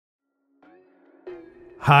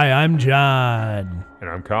Hi, I'm John. And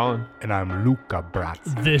I'm Colin. And I'm Luca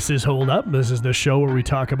Bratz. This is Hold Up. This is the show where we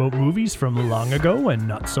talk about movies from long ago and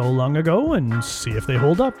not so long ago and see if they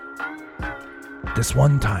hold up. This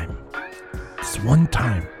one time,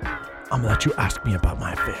 I'm gonna let you ask me about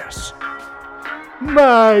my affairs.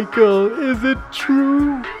 Michael, is it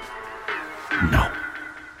true? No.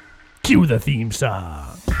 Cue the theme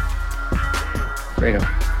song. Fredo,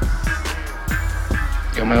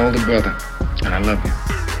 you're my older brother, and I love you.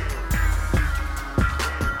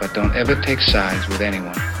 But don't ever take sides with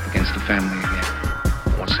anyone against the family again.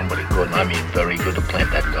 I want somebody good, and I mean very good, to plant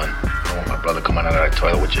that gun. I don't want my brother coming out of that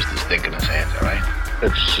toilet with just his dick in his hands, all right?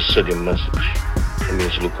 That's a Sicilian message. It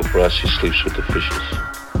means Luca Brasi sleeps with the fishes.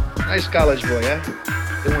 Nice college boy, huh?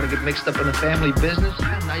 Didn't want to get mixed up in the family business?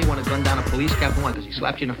 Now you want to gun down a police captain, why? Because he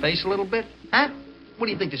slapped you in the face a little bit? Huh? What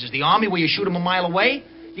do you think, this is the army where you shoot him a mile away?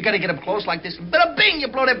 You got to get up close like this, and bada bing, you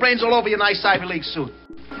blow their brains all over your nice Ivy League suit.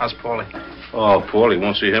 How's Paulie? Oh, Paulie,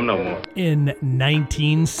 won't see him no more. In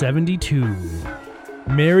 1972,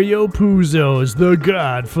 Mario Puzo's The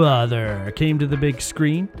Godfather came to the big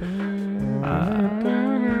screen.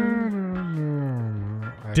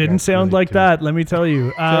 Didn't sound like that, let me tell you.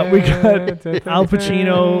 We got Al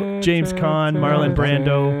Pacino, James Caan, Marlon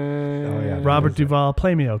Brando, Robert Duvall,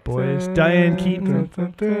 play me out, boys, Diane Keaton,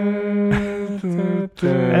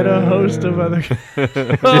 and a host of others.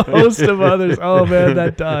 Oh man,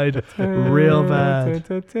 that died real bad.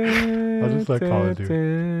 I'll just let Colin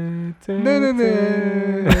do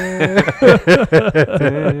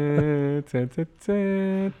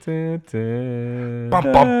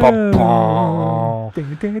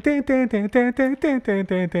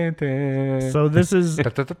So this is,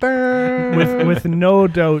 with no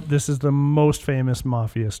doubt, this is the most famous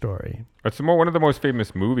mafia story. It's one of the most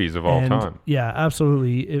famous movies of all time. Yeah,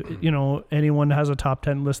 absolutely. Anyone has a top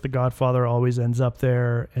 10 list, The Godfather always ends up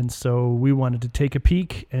there. And so we wanted to take a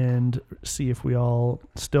peek and see if we all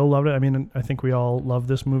still loved it. I mean, I think we all love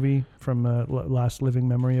this movie from last living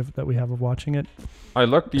memory that we have of watching it. I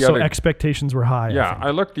looked so expectations were high. Yeah,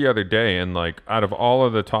 I looked the other day, and like out of all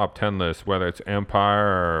of the top 10 lists, whether it's Empire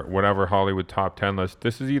or whatever Hollywood top 10 list,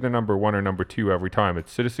 this is either number 1 or number 2 every time.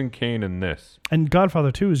 It's Citizen Kane and this. And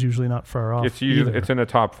Godfather 2 is usually not far off. It's usually it's in the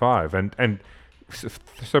top 5, and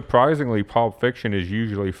surprisingly, Pulp Fiction is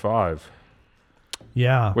usually 5.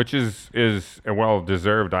 Yeah, which is well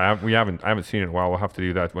deserved. I haven't seen it in a while. We'll have to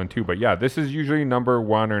do that one too. But yeah, this is usually number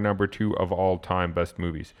 1 or number 2 of all time best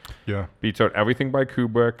movies. Yeah, beats out everything by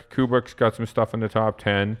Kubrick. Kubrick's got some stuff in the top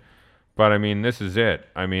 10, but I mean, this is it.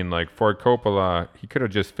 I mean, like Ford Coppola, he could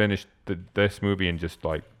have just finished this movie and just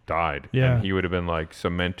like died. Yeah, and he would have been like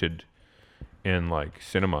cemented in like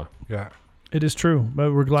cinema. Yeah. It is true,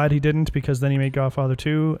 but we're glad he didn't, because then he made Godfather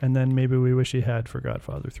 2, and then maybe we wish he had for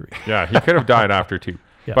Godfather 3. Yeah, he could have died after 2.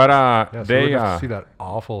 Yeah. But so they see that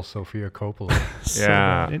awful Sofia Coppola.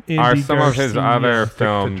 Are some of his other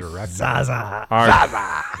films. Zaza.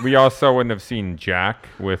 We also wouldn't have seen Jack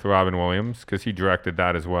with Robin Williams, because he directed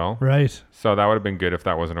that as well. Right. So that would have been good if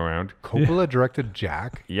that wasn't around. Coppola directed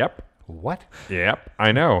Jack? Yep. What? Yep,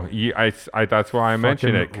 I know. That's why I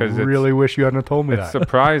mentioned it, because really wish you hadn't told me that. It's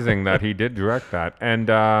surprising that he did direct that, and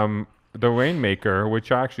The Rainmaker,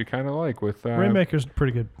 which I actually kind of like, with Rainmaker's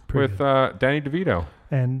pretty good. Danny DeVito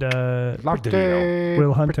and DeVito.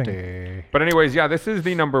 Will Hunting. But anyways, yeah, this is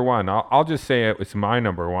the number 1. I'll just say it's my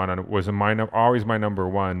number 1, and it was always my number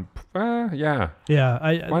 1. Yeah.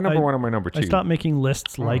 My number 1 and my number 2. I stopped making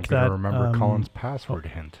lists like that. Remember Colin's password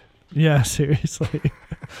hint. Yeah, seriously.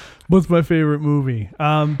 What's my favorite movie?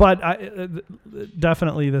 But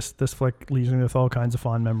definitely this flick leaves me with all kinds of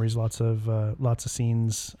fond memories. Lots of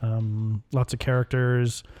scenes, lots of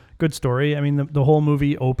characters. Good story. I mean, the whole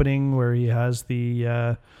movie opening where he has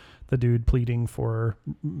the dude pleading for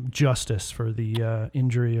justice for the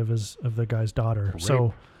injury of the guy's daughter. Rape.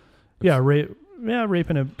 So, rape. Yeah, rape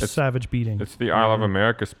and a savage beating. It's the I Love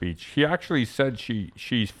America speech. He actually said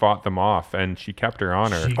she fought them off, and she kept her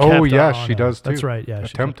honor. She does too. That's right. Yeah,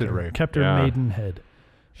 attempted rape. Kept her maidenhead.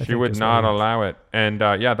 She would not allow it, and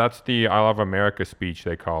that's the I Love America speech,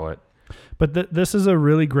 they call it. But this is a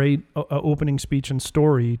really great opening speech and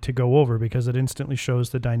story to go over, because it instantly shows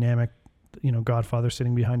the dynamic. Godfather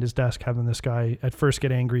sitting behind his desk, having this guy at first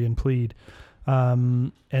get angry and plead.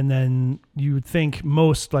 And then you would think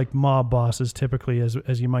most like mob bosses typically,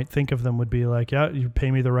 as you might think of them, would be like, yeah, you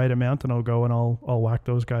pay me the right amount and I'll go and I'll whack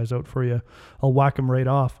those guys out for you. I'll whack them right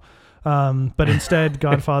off. But instead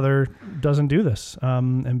Godfather doesn't do this,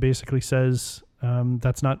 and basically says,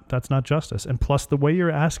 that's not justice. And plus the way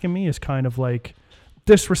you're asking me is kind of like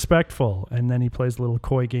disrespectful. And then he plays a little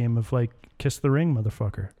coy game of like, kiss the ring,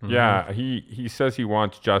 motherfucker. Yeah, he says he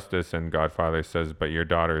wants justice, and Godfather says, but your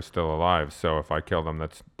daughter is still alive, so if I kill them,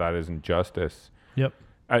 that isn't justice. Yep.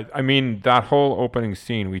 I mean, that whole opening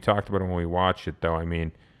scene, we talked about it when we watched it, though. I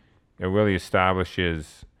mean, it really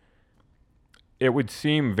establishes... It would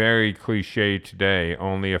seem very cliche today,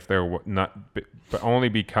 only if there were not... But only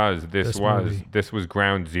because this was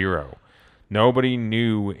ground zero. Nobody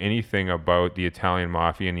knew anything about the Italian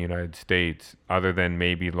mafia in the United States other than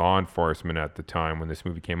maybe law enforcement at the time when this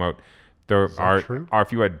movie came out. True?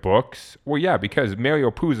 If you had books, well, yeah, because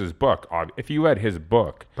Mario Puzo's book, if you had his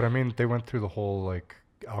book. But I mean, they went through the whole like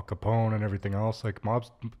Al Capone and everything else. Like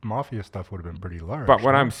mafia stuff would have been pretty large. But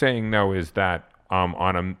what I'm saying though is that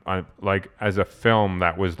on like as a film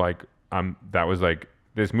that was like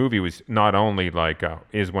this movie was not only like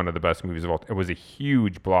is one of the best movies of all. It was a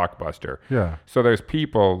huge blockbuster. Yeah. So there's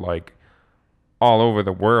people like all over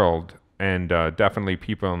the world, and definitely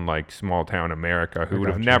people in like small town America who would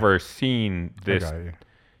have never seen this.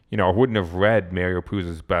 Wouldn't have read Mario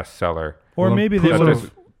Puzo's bestseller. Or maybe they would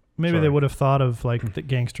have. Maybe they would have thought of like the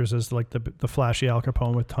gangsters as like the flashy Al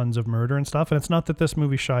Capone with tons of murder and stuff. And it's not that this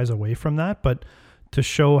movie shies away from that, but to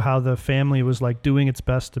show how the family was like doing its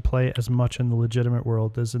best to play as much in the legitimate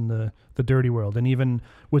world as in the dirty world. And even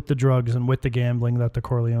with the drugs and with the gambling that the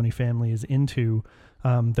Corleone family is into,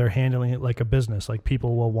 they're handling it like a business. Like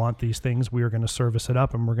people will want these things. We are going to service it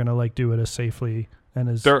up and we're going to like do it as safely and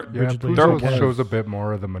as rigidly. Puzo shows a bit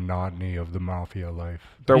more of the monotony of the mafia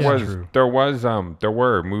life. There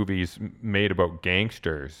were movies made about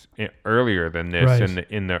gangsters earlier than this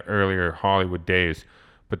in the earlier Hollywood days,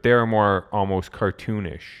 but they were more almost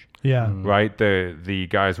cartoonish. Yeah. Right? The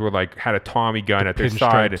guys were like had a Tommy gun at their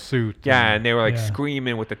side. Suit. Yeah, and they were like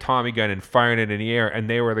screaming with the Tommy gun and firing it in the air, and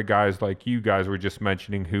they were the guys like you guys were just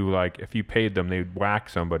mentioning who like if you paid them they'd whack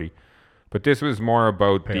somebody. But this was more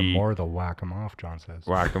about Pay them more, they'll whack them off, John says.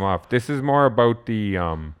 Whack them off. This is more about the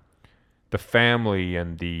family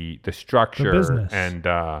and the structure, the business. And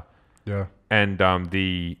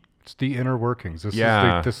it's the inner workings. This is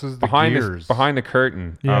the behind gears. Behind the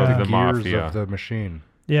curtain of the mafia. Of the machine.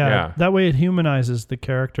 Yeah, that way it humanizes the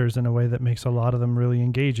characters in a way that makes a lot of them really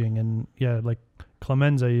engaging. And like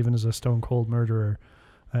Clemenza even is a stone cold murderer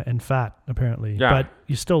and fat apparently. Yeah. But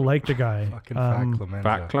you still like the guy. Fucking fat Clemenza.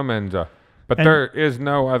 Fat Clemenza. But there is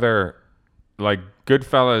no other, like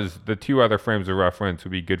Goodfellas, the two other frames of reference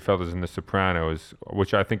would be Goodfellas and The Sopranos,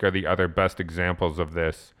 which I think are the other best examples of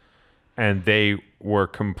this. And they were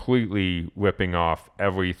completely ripping off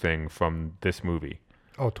everything from this movie.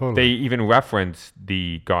 Oh, totally. They even referenced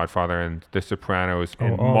The Godfather and The Sopranos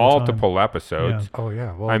in multiple episodes. Yeah. Oh,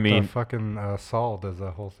 yeah. Well, I mean, fucking Saul does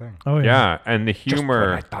the whole thing. Oh, yeah. Yeah, and the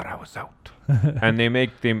humor. Just when I thought I was out. And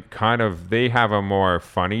they have a more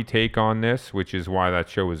funny take on this, which is why that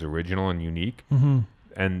show is original and unique. Mm-hmm.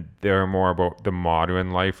 And they're more about the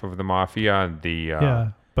modern life of the mafia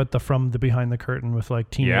and but from the behind the curtain with like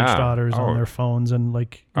teenage daughters on their phones and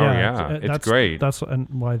like it's great. That's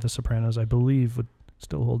why The Sopranos I believe would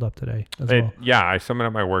still hold up today as well. Yeah, someone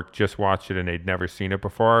at my work just watched it and they'd never seen it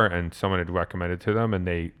before, and someone had recommended it to them, and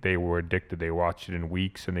they were addicted. They watched it in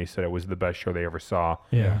weeks, and they said it was the best show they ever saw.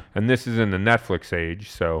 Yeah. And this is in the Netflix age,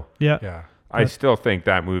 so yeah. I still think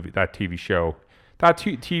that TV show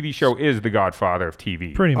is the Godfather of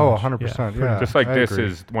TV. Pretty much. 100%. Yeah. Just like this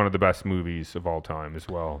is one of the best movies of all time as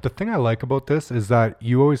well. The thing I like about this is that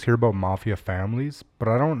you always hear about mafia families, but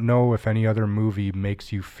I don't know if any other movie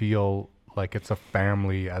makes you feel like it's a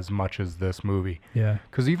family as much as this movie. Yeah.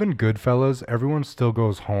 Because even Goodfellas, everyone still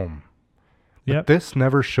goes home. But this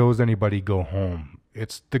never shows anybody go home.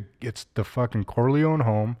 It's the fucking Corleone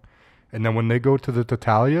home, and then when they go to the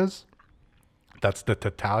Tattaglias, that's the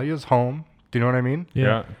Tattaglia's home. Do you know what I mean?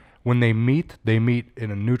 Yeah. When they meet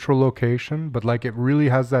in a neutral location, but like it really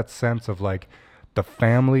has that sense of like the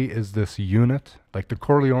family is this unit. Like the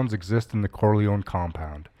Corleones exist in the Corleone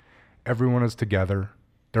compound. Everyone is together.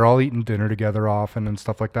 They're all eating dinner together often and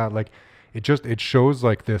stuff like that. Like it shows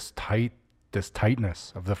like this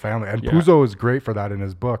tightness of the family. And Puzo is great for that in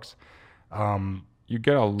his books. You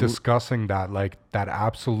get discussing that, like that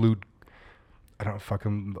absolute,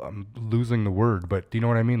 I'm losing the word, but do you know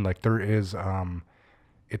what I mean? Like there is,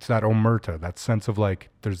 it's that omerta, that sense of like,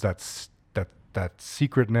 there's that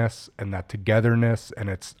secretness and that togetherness, and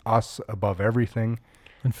it's us above everything.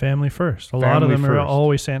 And family first. A lot of them are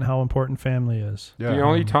always saying how important family is. Yeah. The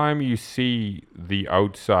only time you see the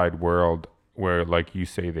outside world where, like you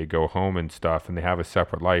say, they go home and stuff and they have a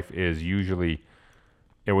separate life is usually,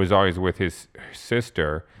 it was always with his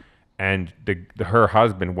sister. and her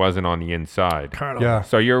husband wasn't on the inside. Carlo. Yeah.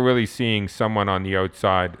 So you're really seeing someone on the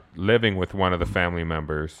outside living with one of the family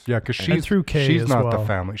members. Yeah, because And through Kay she's as not well. the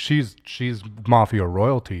family. She's mafia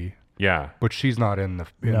royalty, Yeah. but she's not in the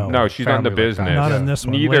No, she's not in the family like that. business. Not Yeah. in this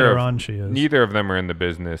one. Neither Later of- on, she is. Neither of them are in the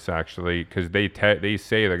business actually, because they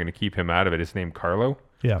say they're going to keep him out of it. His name Carlo.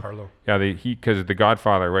 Yeah. Carlo. Yeah, because the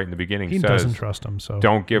Godfather right in the beginning He says doesn't trust him, so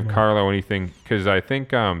don't give Yeah. Carlo anything, because I think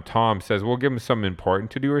Tom says we'll give him something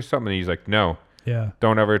important to do or something. And he's like, no, Yeah.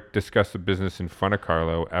 don't ever discuss the business in front of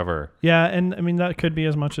Carlo ever. Yeah, and I mean that could be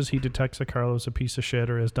as much as he detects that Carlo's a piece of shit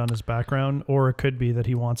or has done his background, or it could be that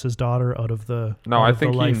he wants his daughter out of the No, out I of the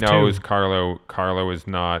think he life knows too. Carlo is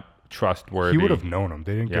not trustworthy. He would have known him.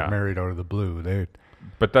 They didn't Yeah. get married out of the blue.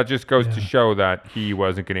 But that just goes to Yeah. show that he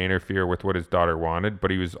wasn't going to interfere with what his daughter wanted, but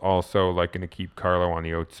he was also like going to keep Carlo on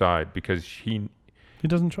the outside because He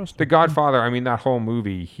doesn't trust The him. Godfather, I mean, that whole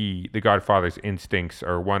movie, the Godfather's instincts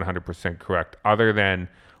are 100% correct, other than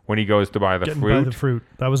when he goes to buy the Getting fruit. by the fruit.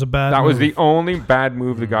 That was a bad That was move. the only bad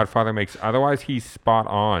move the Godfather makes. Otherwise, he's spot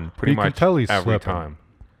on pretty You can much tell he's every slipping. time.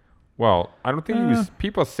 Well, I don't think he was.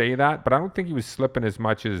 People say that, but I don't think he was slipping as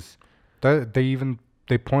much as.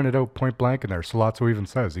 They pointed out point blank in there. Sollozzo even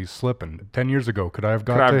says he's slipping. 10 years ago, could I have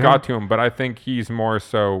got to him? Got to him, but I think he's more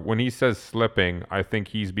so when he says slipping. I think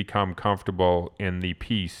he's become comfortable in the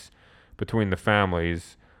peace between the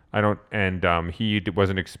families. He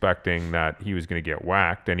wasn't expecting that he was going to get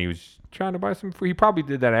whacked, and he was trying to buy some fruit. He probably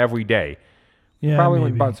did that every day. Yeah, Probably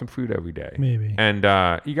went maybe. and bought some fruit every day. Maybe. And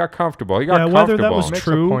he got comfortable. He got Yeah, comfortable. whether that was Makes a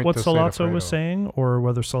true, point what to say to Sollozzo was Fredo. saying, or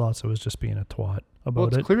whether Sollozzo was just being a twat about Well,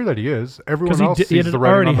 it's it. clear that he is. Everyone 'Cause he else did- it sees had the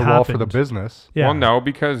writing already on the wall for the happened. business. Yeah. Well, no,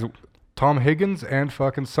 because Tom Higgins and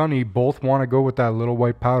fucking Sonny both want to go with that little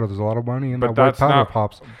white powder. There's a lot of money in But that white that's powder not-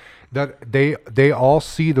 pops. That they all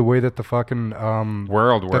see the way that the fucking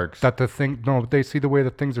world that, works. that the thing they see the way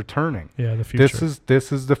that things are turning. Yeah, the future. This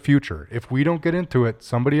is the future. If we don't get into it,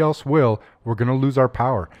 somebody else will. We're gonna lose our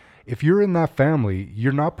power. If you're in that family,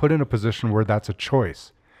 you're not put in a position where that's a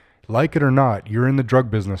choice. Like it or not, you're in the drug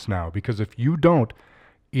business now, because if you don't,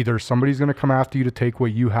 either somebody's going to come after you to take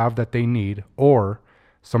what you have that they need, or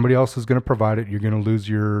somebody else is going to provide it. You're going to lose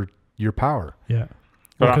your power. Yeah.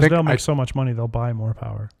 But I Because think they'll make I- so much money, they'll buy more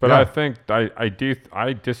power. But Yeah. I think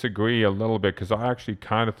I disagree a little bit, because I actually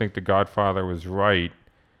kind of think the Godfather was right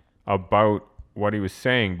about what he was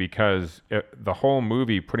saying, because the whole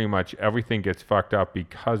movie, pretty much everything gets fucked up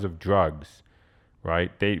because of drugs,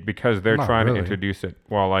 right? Because they're Not trying really. to introduce it.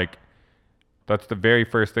 Well, like that's the very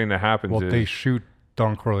first thing that happens. Well, is they shoot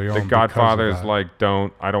Don Corleone. the because of Godfather is that. like,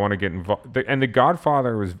 I don't want to get involved. And the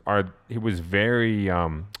Godfather was very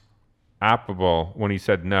affable when he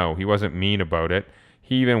said no. He wasn't mean about it.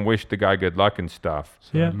 He even wished the guy good luck and stuff.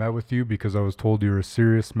 So Yeah. I met with you because I was told you're a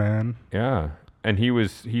serious man. Yeah. And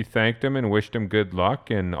he thanked him and wished him good luck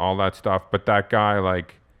and all that stuff. But that guy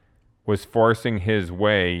was forcing his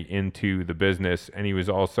way into the business, and he was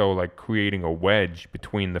also creating a wedge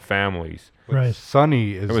between the families. Right.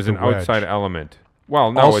 Sonny is It was the an outside wedge. element.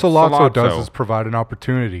 Well, no, All it's Sollozzo does Sollozzo. is provide an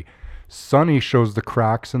opportunity. Sonny shows the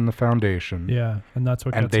cracks in the foundation. Yeah, and that's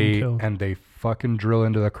what and gets him they killed. and they fucking drill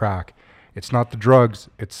into the crack. It's not the drugs.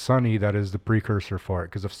 It's Sonny that is the precursor for it.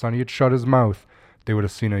 Because if Sonny had shut his mouth, they would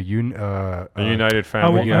have seen a United I,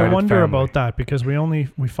 family. I United wonder family. about that, because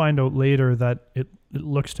we find out later that it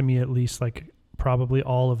looks to me at least like probably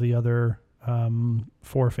all of the other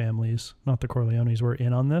four families, not the Corleones, were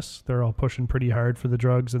in on this. They're all pushing pretty hard for the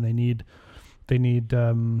drugs, and they need They need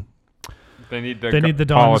the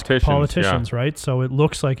Don's politicians, yeah. right? So it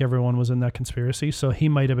looks like everyone was in that conspiracy. So he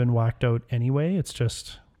might have been whacked out anyway. It's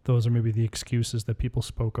just those are maybe the excuses that people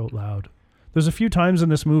spoke out loud. There's a few times in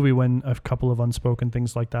this movie when a couple of unspoken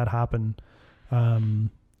things like that happen,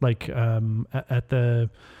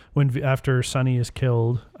 after Sonny is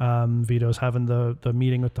killed, Vito's having the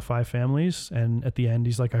meeting with the five families, and at the end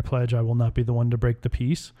he's like, "I pledge I will not be the one to break the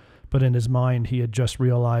peace." But in his mind, he had just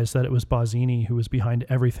realized that it was Bazzini who was behind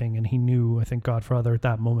everything, and he knew, I think, Godfather at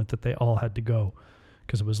that moment, that they all had to go,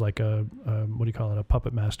 because it was like a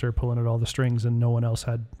puppet master pulling at all the strings, and no one else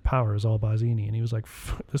had power. It was all Bazzini, and he was like,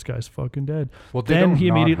 "This guy's fucking dead." Well, they Then don't he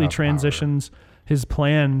not immediately have power. transitions his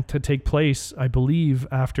plan to take place, I believe,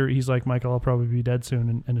 after he's like, "Michael, I'll probably be dead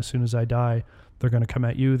soon, and as soon as I die, they're going to come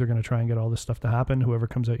at you. They're going to try and get all this stuff to happen. Whoever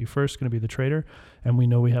comes at you first is going to be the traitor, and we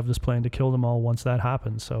know we have this plan to kill them all once that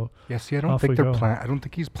happens." So Yeah, see, I don't off think we they're go. I don't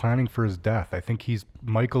think he's planning for his death. I think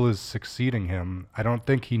Michael is succeeding him. I don't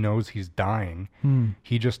think he knows he's dying.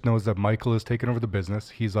 He just knows that Michael is taking over the business.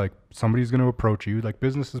 He's like, somebody's going to approach you. Like,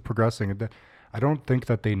 business is progressing. I don't think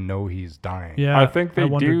that they know he's dying. yeah, I think they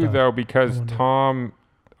wondered do that. though, because wondered. Tom,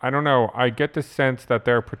 I don't know. I get the sense that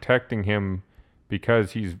they're protecting him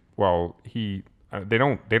because they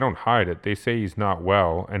don't hide it. They say he's not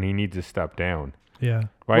well and he needs to step down. Yeah.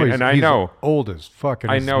 Right. Well, and I he's know old as fuck.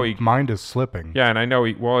 And I his know mind is slipping. Yeah, and I know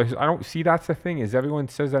I don't see. That's the thing is everyone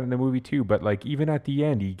says that in the movie too. But like even at the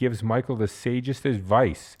end, he gives Michael the sagest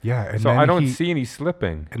advice. Yeah, and so then I don't see any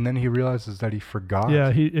slipping. And then he realizes that he forgot.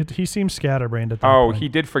 Yeah, he seems scatterbrained at that Oh, point. he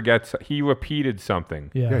did forget. He repeated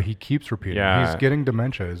something. Yeah. Yeah, he keeps repeating. Yeah. He's getting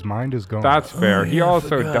dementia. His mind is going. That's fair. He yeah, I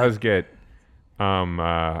also forgot. does get.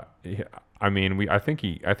 I mean, I think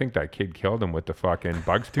that kid killed him with the fucking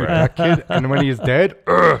bug spray. Dude, that kid, and when he's dead,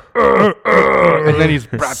 and then he's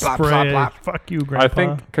blah, blah, blah, Spray. blah. Fuck you, Grandpa. I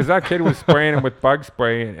think because that kid was spraying him with bug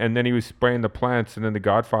spray, and then he was spraying the plants, and then the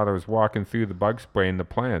Godfather was walking through the bug spray in the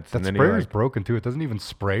plants. That and then sprayer he is broken too. It doesn't even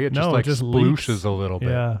spray. It No, just it like just splooshes leaks. a little bit.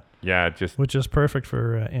 Yeah, yeah, it just which is perfect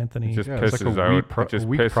for Anthony. just Yeah, it's pisses like a weak out. It just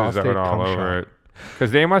weak pisses prostate out all cum over shot. it.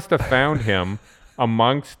 Because they must have found him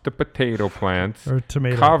amongst the potato plants, Or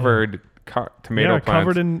tomato, covered tomato yeah, plants,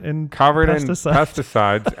 covered in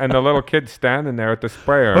pesticides, and the little kid standing there at the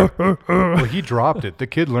sprayer. Well, he dropped it. The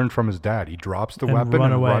kid learned from his dad. He drops the And weapon run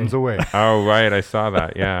and away. runs away. Oh right, I saw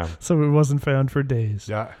that. Yeah. So it wasn't found for days.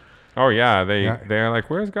 Yeah. Oh yeah, Yeah. they're like,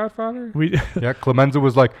 "Where's Godfather?" We Yeah. Clemenza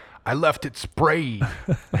was like, I left it sprayed.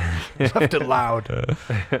 Left it loud.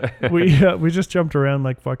 we just jumped around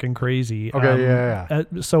like fucking crazy. Okay, yeah.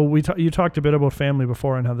 So you talked a bit about family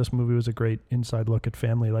before and how this movie was a great inside look at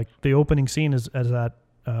family. Like the opening scene is at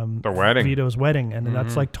The wedding. Vito's wedding, and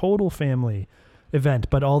that's like total family event,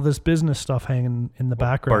 but all this business stuff hanging in the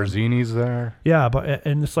background. Barzini's there. Yeah, but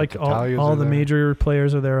and it's like Italians all are the there. major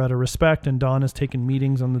players are there out of respect, and Don is taking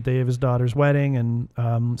meetings on the day of his daughter's wedding,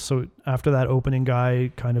 and so after that opening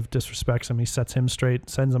guy kind of disrespects him, he sets him straight,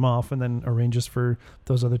 sends him off, and then arranges for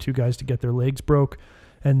those other two guys to get their legs broke,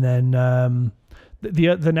 and then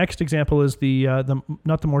the next example is the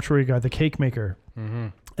not the mortuary guy, the cake maker,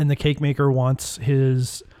 and the cake maker wants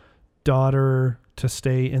his daughter to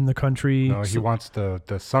stay in the country. No, he wants the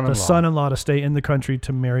son-in-law. The son-in-law to stay in the country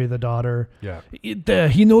to marry the daughter. Yeah.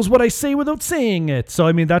 He knows what I say without saying it. So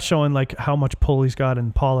I mean, that's showing like how much pull he's got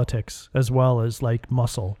in politics as well as like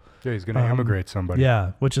muscle. Yeah, he's gonna emigrate somebody.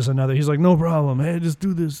 Yeah, which is another. He's like, no problem. Hey, just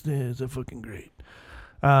do this. It's fucking great.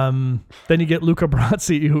 Then you get Luca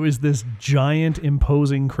Brasi, who is this giant,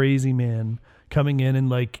 imposing, crazy man coming in and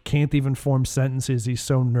like can't even form sentences. He's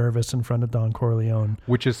so nervous in front of Don Corleone.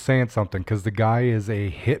 Which is saying something because the guy is a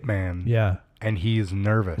hitman. Yeah. And he is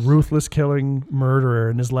nervous. Ruthless killing murderer,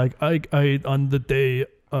 and is like, I on the day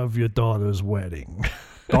of your daughter's wedding.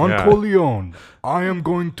 Don Yeah. Corleone, I am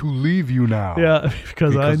going to leave you now. Yeah,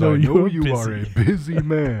 because I know you you're are a busy. busy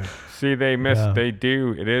man. See, they miss. Yeah. They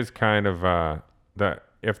do. It is kind of that.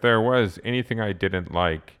 If there was anything I didn't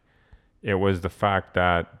like, it was the fact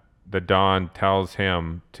that the Don tells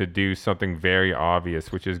him to do something very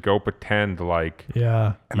obvious, which is go pretend like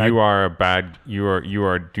Yeah. you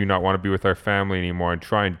are do not want to be with our family anymore, and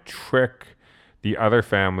try and trick the other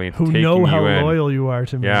family into Who taking know you how in. loyal you are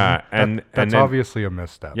to me. Yeah, and That's and then, obviously a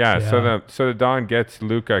misstep. yeah. Yeah. So the Don gets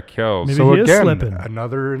Luca killed. Maybe So he is again, slipping.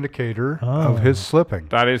 another indicator Oh. of his slipping.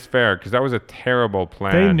 That is fair because that was a terrible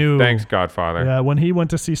plan. They knew. Thanks, Godfather. Yeah, when he went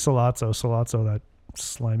to see Sollozzo, that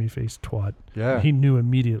slimy faced twat, Yeah. he knew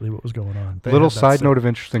immediately what was going on. They Little had that side set. note of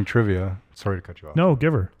interesting trivia. Sorry to cut you off. No,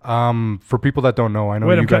 give her. For people that don't know, I know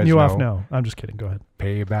Wait, you I'm guys cutting you know. off now. I'm just kidding. Go ahead.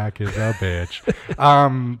 Payback is a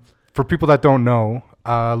bitch. For people that don't know,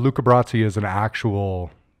 Luca Brasi is an actual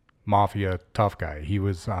mafia tough guy. He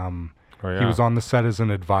was he was on the set as an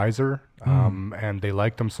advisor, and they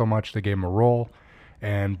liked him so much they gave him a role.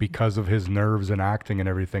 And because of his nerves and acting and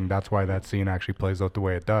everything, that's why that scene actually plays out the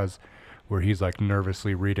way it does, where he's like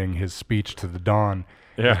nervously reading his speech to the Don.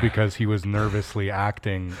 Yeah. Is because he was nervously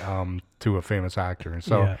acting to a famous actor. And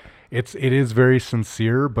so Yeah. it is very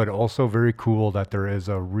sincere, but also very cool that there is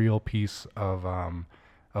a real piece of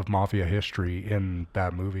mafia history in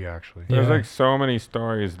that movie. Actually, There's Yeah. like so many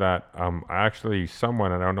stories that actually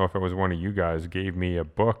someone, I don't know if it was one of you guys, gave me a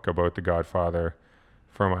book about The Godfather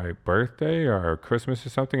for my birthday or Christmas or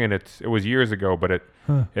something, and it was years ago, but it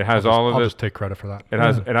has all of I'll this. just take credit for that. It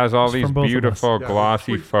has all It's these from both of us. beautiful Yeah, glossy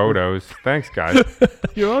sweet. photos. Thanks, guys.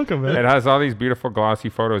 You're welcome, man. It has all these beautiful glossy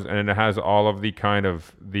photos, and it has all of the kind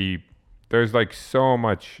of there's like so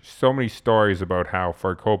many stories about how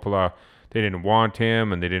for Coppola they didn't want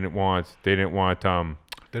him, and they didn't want They didn't want Pacino.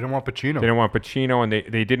 They didn't want Pacino, and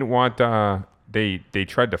they didn't want they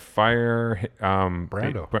tried to fire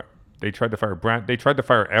Brando. They tried to fire They tried to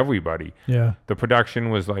fire everybody. Yeah. The production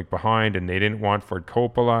was like behind, and they didn't want Ford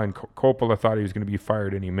Coppola, and Coppola thought he was going to be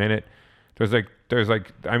fired any minute. there's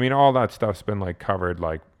like, I mean, all that stuff's been like covered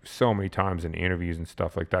like so many times in interviews and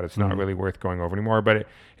stuff like that. It's not really worth going over anymore. But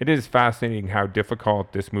it is fascinating how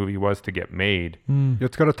difficult this movie was to get made.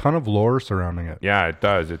 It's got a ton of lore surrounding it. Yeah, it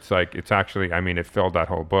does. It's like, it's actually, I mean, it filled that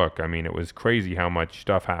whole book. I mean, it was crazy how much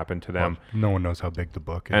stuff happened to them. Well, no one knows how big the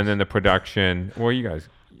book is. And then the production. Well, you guys,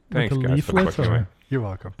 thanks Like a guys for leaflet, pushing or- me. You're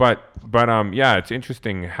welcome. But yeah, it's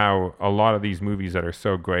interesting how a lot of these movies that are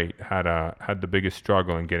so great had the biggest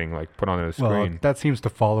struggle in getting like put onto the screen. Well, that seems to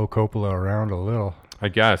follow Coppola around a little. I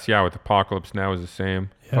guess, yeah, with Apocalypse Now is the same.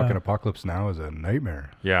 Yeah. Fucking Apocalypse Now is a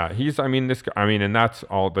nightmare. Yeah, and that's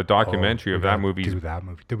all the documentary of that movie. Do that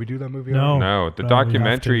movie. Did we do that movie? No. already? No, the No, we have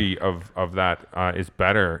documentary of that is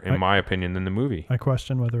better, in my opinion, than the movie. I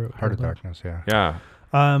question whether it Heart of would. Darkness, yeah. Yeah.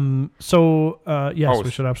 Yes, Oh,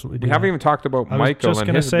 we should absolutely do We haven't that. even talked about I was Michael just and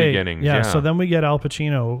gonna his say, beginnings. Yeah, so then we get Al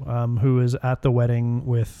Pacino, who is at the wedding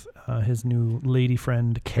with his new lady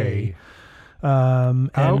friend Kay.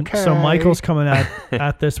 And so Michael's coming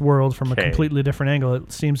at this world from a Kay. completely different angle.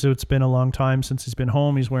 It seems it's been a long time since he's been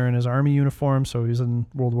home. He's wearing his army uniform, so he's in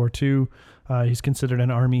World War II. He's considered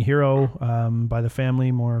an army hero by the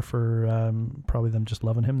family, more for probably them just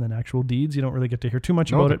loving him than actual deeds. You don't really get to hear too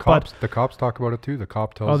much about No, it. the cops talk about it too. The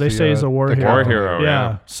cop tells They say he's a war the hero. War captain. hero.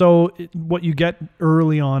 Yeah. So what you get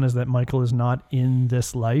early on is that Michael is not in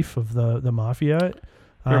this life of the mafia.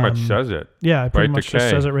 Pretty much says it. Yeah, pretty right much to just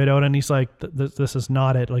Kay. says it right out, and he's like, "This is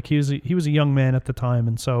not it." Like he was a young man at the time,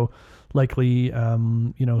 and so likely,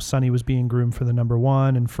 Sonny was being groomed for the number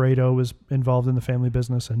one, and Fredo was involved in the family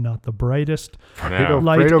business and not the brightest. Yeah.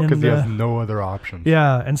 Light Fredo, in because he has the- no other options.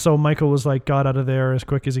 Yeah, and so Michael was like got out of there as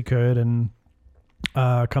quick as he could, and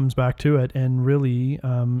comes back to it, and really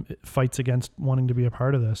fights against wanting to be a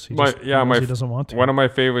part of this. He just knows he doesn't want to. One of my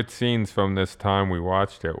favorite scenes from this time we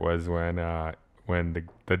watched it was when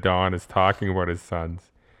the Don is talking about his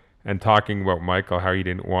sons and talking about Michael, how he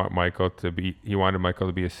didn't want Michael to be, he wanted Michael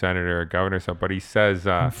to be a senator or a governor or something, but he says,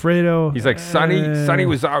 Fredo. he's like, Sonny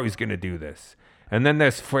was always going to do this. And then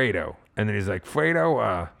there's Fredo. And then he's like,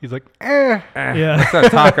 Fredo, He's like, Yeah. let's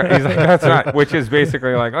not talk. He's like, that's not, which is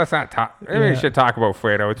basically like, let's not talk. Maybe we Yeah. should talk about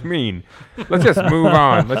Fredo. It's mean. Let's just move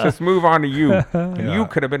on. Let's just move on to you. And you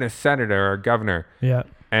could have been a senator or a governor. Yeah.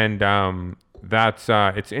 And that's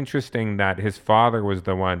it's interesting that his father was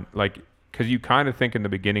the one, like, because you kind of think in the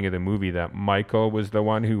beginning of the movie that Michael was the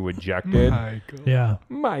one who rejected. Yeah.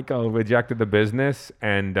 Michael rejected the business,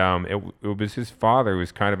 and it was his father who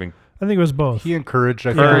was kind of I think it was both. he encouraged,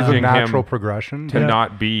 I think, it was a Encouraging natural him progression. to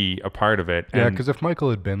not be a part of it. Yeah, And because if Michael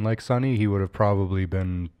had been like Sonny, he would have probably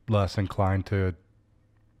been less inclined to,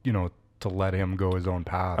 to let him go his own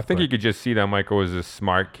path. I think but you could just see that Michael was a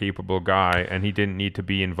smart, capable guy, and he didn't need to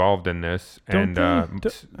be involved in this. Don't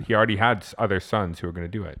He already had other sons who were going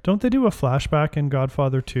to do it. Don't they do a flashback in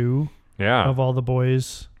Godfather 2 Yeah. of all the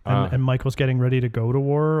boys and Michael's getting ready to go to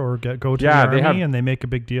war or go to Yeah, the they army, have- and they make a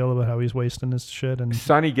big deal about how he's wasting his shit. And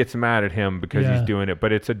Sonny gets mad at him because Yeah. he's doing it,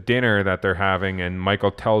 but it's a dinner that they're having, and Michael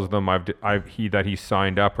tells them that he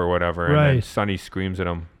signed up or whatever, and then Right. Sonny screams at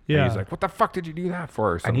him. Yeah. And he's like, "What the fuck did you do that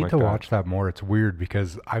for?" Or I something need like to that. watch that more. It's weird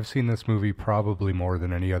because I've seen this movie probably more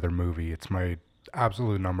than any other movie. It's my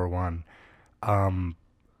absolute number one. And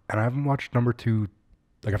I haven't watched number two.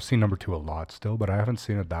 Like, I've seen number two a lot still, but I haven't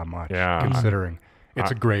seen it that much. Yeah. Considering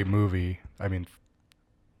it's a great movie. I mean,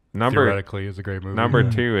 Number theoretically, it's a great movie. number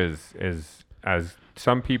two is as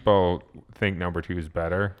some people think number two is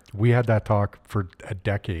better. We had that talk for a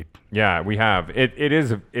decade. Yeah, we have. It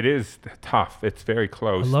is tough. It's very I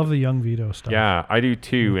close. love the young Vito stuff. Yeah, I do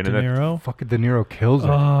too. With And De then Niro. Fucking De Niro kills it.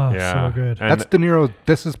 Oh, yeah, so good. And That's De Niro.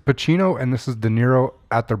 This is Pacino, and this is De Niro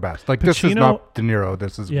at their best. Like, this is Pacino- not De Niro.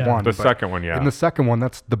 This is Yeah. one. the but second one, yeah. In the second one,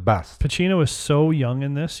 that's the best. Pacino is so young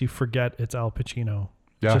in this, you forget it's Al Pacino.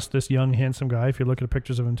 Yeah. Just this young, handsome guy. If you look at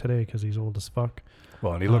pictures of him today, because he's old as fuck.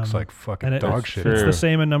 Well, and he looks like fucking dog That's shit. true. It's the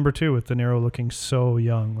same in number two with De Niro looking so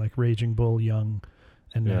young, like Raging Bull young.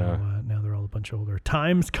 And Yeah. now they're all a bunch older.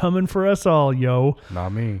 Time's coming for us all, yo.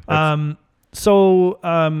 Not me. So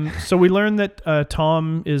we learned that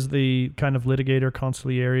Tom is the kind of litigator,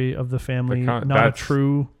 consigliere of the family, not a that's-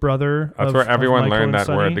 true brother. That's of, where everyone of Michael learned and that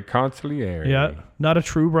Sonny. word, the consigliere. Yeah, not a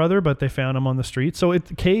true brother, but they found him on the street. So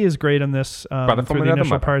Kay is great in this Brother from through the another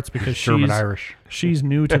initial mother. parts because German she's Irish. she's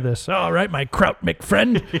new to this. All right, my Kraut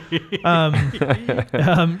McFriend.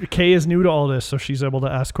 Kay is new to all this, so she's able to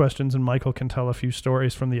ask questions, and Michael can tell a few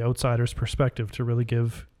stories from the outsider's perspective to really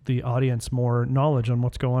give the audience more knowledge on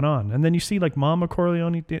what's going on. And then you see like Mama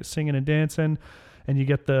Corleone singing and dancing, and you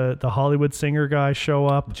get the Hollywood singer guy show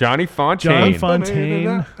up. Johnny Fontaine. Johnny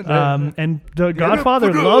Fontaine. And the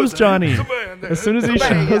Godfather loves Johnny. As soon as he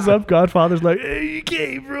shows up, Godfather's like, hey, you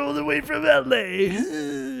came all the way from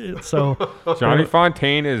LA. So Johnny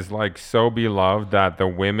Fontaine is like so beloved that the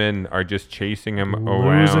women are just chasing him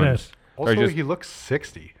around. losing it. Also, he looks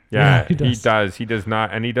 60. Yeah, he he does. does. He does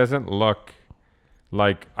not, and he doesn't look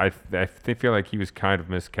like I feel like he was kind of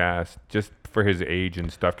miscast just for his age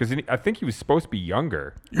and stuff. Because I think he was supposed to be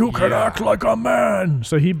younger. You can act like a man.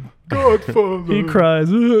 So he Godfather. he cries.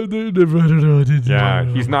 Yeah,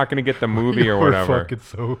 he's not going to get the movie or We're whatever. fucking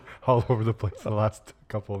so all over the place the last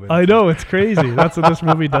couple of minutes. I know, it's crazy. That's what this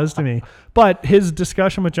movie does to me. But his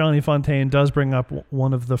discussion with Johnny Fontaine does bring up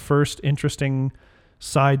one of the first interesting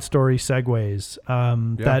side story segues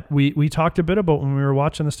that we talked a bit about when we were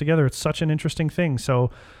watching this together. It's such an interesting thing. So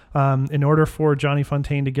in order for Johnny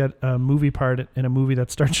Fontaine to get a movie part in a movie that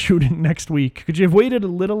starts shooting next week, could you have waited a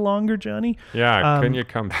little longer, Johnny? Yeah, couldn't you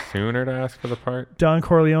come sooner to ask for the part? Don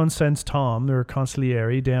Corleone sends Tom, their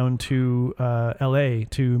consigliere, down to L.A.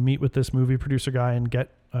 to meet with this movie producer guy and get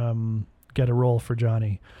a role for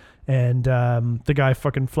Johnny. And the guy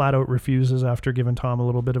fucking flat out refuses after giving Tom a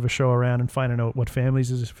little bit of a show around and finding out what families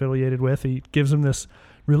he's affiliated with. He gives him this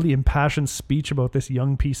really impassioned speech about this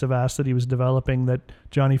young piece of ass that he was developing that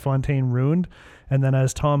Johnny Fontaine ruined. And then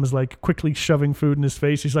as Tom is like quickly shoving food in his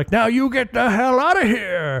face, he's like, now you get the hell out of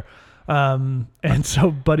here. And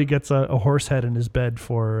so Buddy gets a horse head in his bed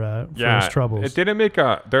for his troubles. It didn't make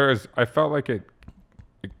I felt like it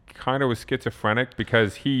kind of was schizophrenic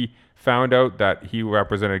because he found out that he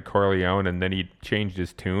represented Corleone and then he changed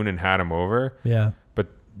his tune and had him over. Yeah. But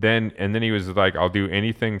then he was like, I'll do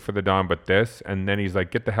anything for the Don but this. And then he's like,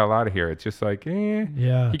 get the hell out of here. It's just like,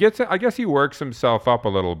 Yeah. He gets it. I guess he works himself up a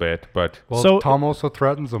little bit, but Well, So- Tom also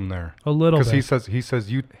threatens him there. A little bit. Because he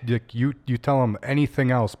says you tell him anything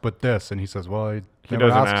else but this, and he says, well, he never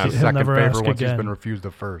doesn't asks ask. his He'll second never favor ask once he's again. been refused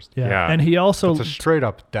the first. Yeah. Yeah. And he also It's a straight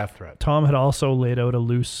up death threat. Tom had also laid out a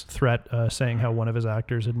loose threat saying how one of his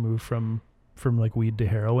actors had moved from like weed to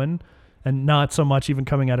heroin, and not so much even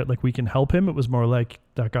coming at it like we can help him. It was more like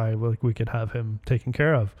that guy, like we could have him taken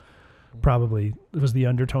care of. Probably it was the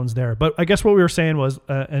undertones there. But I guess what we were saying was,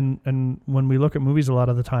 and when we look at movies a lot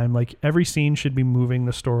of the time, like every scene should be moving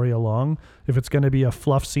the story along. If it's going to be a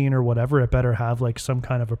fluff scene or whatever, it better have like some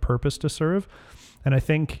kind of a purpose to serve. And I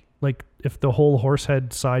think like if the whole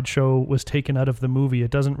Horsehead sideshow was taken out of the movie,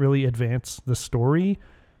 it doesn't really advance the story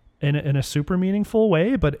in a super meaningful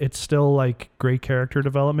way, but it's still like great character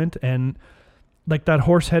development. And like that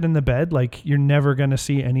horse head in the bed, like you're never going to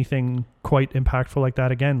see anything quite impactful like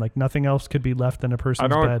that again. Like nothing else could be left in a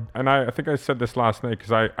person's bed. And I think I said this last night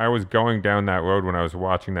because I was going down that road when I was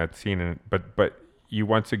watching that scene. And but you,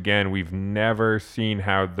 once again, we've never seen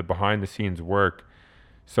how the behind the scenes work.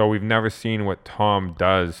 So we've never seen what Tom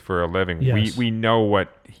does for a living. Yes. We know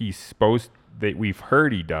what he's that we've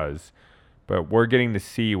heard he does, but we're getting to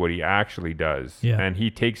see what he actually does. Yeah. And he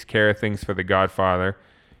takes care of things for the Godfather.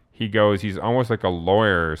 He's almost like a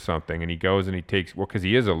lawyer or something, and he goes and he takes, because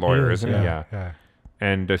he is a lawyer, He is, isn't he? Yeah.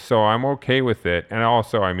 And so I'm okay with it. And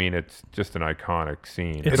also, I mean, it's just an iconic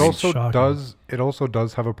scene. It's It also shocking.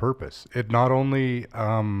 does have a purpose. It not only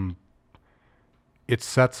it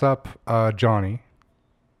sets up Johnny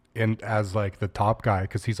as like the top guy,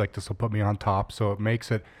 because he's like, this will put me on top. So it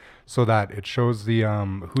makes it so that it shows the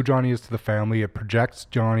who Johnny is to the family. It projects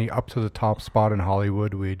Johnny up to the top spot in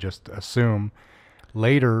Hollywood. We just assume.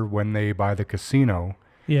 Later, when they buy the casino,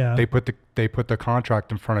 Yeah. they put the contract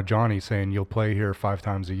in front of Johnny saying you'll play here 5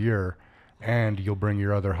 times a year, and you'll bring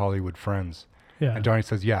your other Hollywood friends. Yeah. And Johnny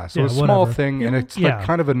says, yeah. So Yeah, a small whatever. thing, and it's Yeah. like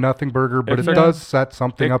kind of a nothing burger, but It's it does set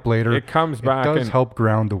something up later. It comes back It does and help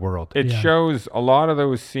ground the world. it Yeah. shows a lot of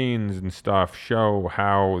those scenes and stuff show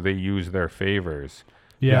how they use their favors.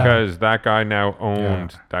 Yeah. Because that guy now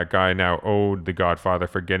owed the Godfather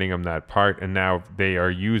for getting him that part, and now they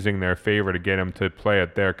are using their favor to get him to play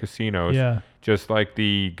at their casinos. Yeah. Just like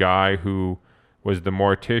the guy who was the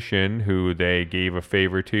mortician who they gave a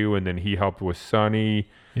favor to, and then he helped with Sonny.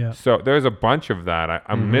 Yeah. So there's a bunch of that.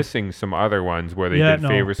 I'm missing some other ones where they did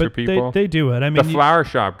favors for but people. They do it. I mean, The flower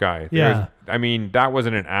shop guy. Yeah. I mean, that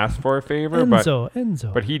wasn't an asked for favor, but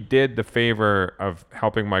Enzo. he did the favor of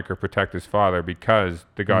helping Micah protect his father because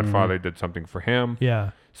the Godfather did something for him.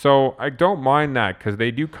 Yeah. So I don't mind that because they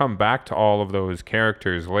do come back to all of those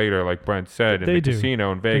characters later, like Brent said, in They the do.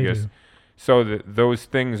 casino in They Vegas. do. So those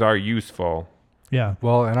things are useful. Yeah.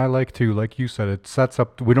 Well, and I like to, like you said, it sets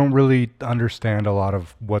up. We don't really understand a lot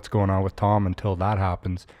of what's going on with Tom until that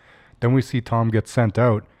happens. Then we see Tom get sent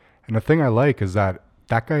out, and the thing I like is that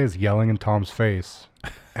guy is yelling in Tom's face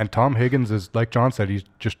And Tom Higgins is, like John said, he's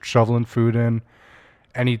just shoveling food in,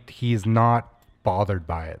 and he's not bothered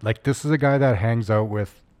by it. Like, this is a guy that hangs out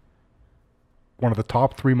with one of the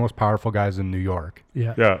top 3 most powerful guys in New York.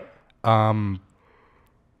 Yeah. Yeah.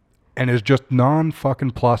 And is just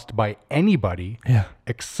non-fucking plussed by anybody Yeah.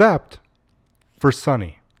 except for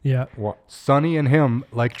Sonny. Yeah. What? Sonny and him,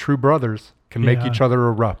 like true brothers, can make Yeah. each other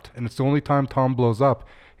erupt. And it's the only time Tom blows up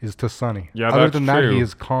is to Sonny. Yeah, Other that's than that, true. he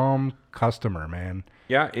is calm customer, man.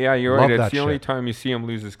 Yeah, you're Love right. that It's the only shit. time you see him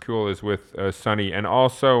lose his cool is with Sonny. And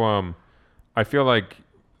also, I feel like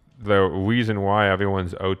the reason why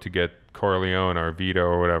everyone's out to get Corleone or Vito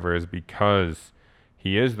or whatever is because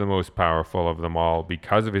he is the most powerful of them all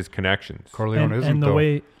because of his connections. Corleone isn't, and the though.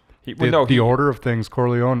 way The order of things,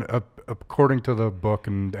 Corleone, according to the book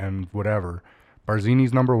and whatever,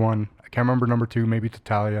 Barzini's number 1. I can't remember number 2, maybe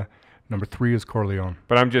Tattaglia. Number 3 is Corleone.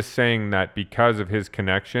 But I'm just saying that because of his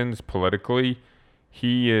connections politically,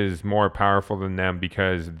 he is more powerful than them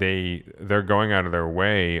because they're going out of their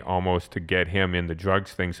way almost to get him in the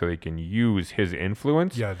drugs thing so they can use his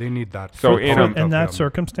influence. Yeah, they need that. So footprint in of that him.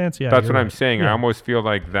 circumstance, yeah. That's you're what I'm right. saying. Yeah. I almost feel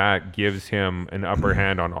like that gives him an upper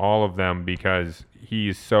hand on all of them because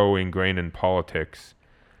he's so ingrained in politics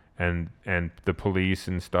and the police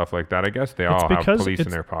and stuff like that. I guess they all have police in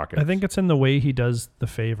their pockets. I think it's in the way he does the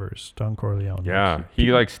favors, Don Corleone. Yeah, Like,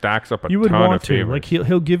 he like stacks up a you would ton want of to. favors. Like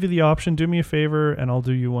he'll give you the option, do me a favor and I'll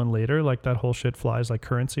do you one later. Like that whole shit flies like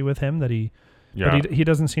currency with him that yeah. But he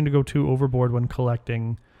doesn't seem to go too overboard when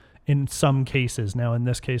collecting in some cases. Now, in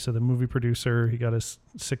this case of the movie producer, he got his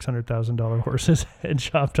 $600,000 horse's head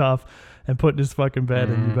chopped off and put in his fucking bed.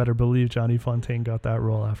 And you better believe Johnny Fontaine got that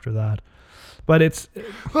role after that. But it's,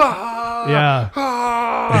 yeah,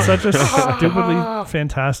 it's such a stupidly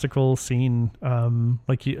fantastical scene.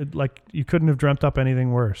 Like you couldn't have dreamt up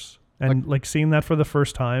anything worse. And like seeing that for the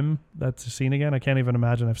first time, that's a scene again. I can't even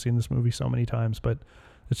imagine. I've seen this movie so many times, but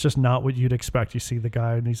it's just not what you'd expect. You see the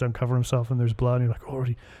guy and he's uncovering himself and there's blood and you're like, oh,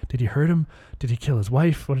 did he hurt him? Did he kill his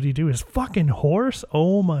wife? What did he do? His fucking horse?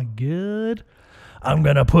 Oh my God. I'm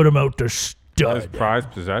going to put him out to His stud.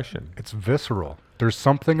 prized possession. It's visceral. There's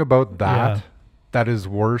something about that Yeah. that is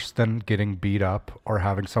worse than getting beat up or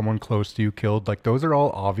having someone close to you killed. Like, those are all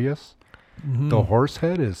obvious. The horse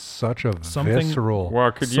head is such a Something- visceral.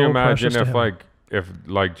 Well, could So you imagine precious to if him.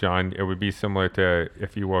 like John, it would be similar to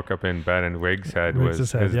if you woke up in bed and Riggs' head Riggs'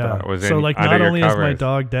 was head, his yeah. dog was so in like under not your only is my covers.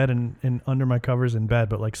 dog dead and under my covers in bed,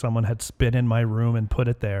 but like someone had spit in my room and put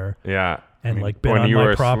it there Yeah. and mean, like been when on you my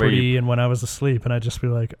were property asleep. and when I was asleep, and I'd just be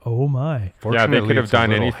like, oh my. Yeah, they Fortunately, could have it's his done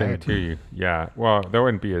little anything head. to you. Yeah. Well, it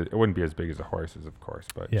wouldn't be as big as a horse's, of course,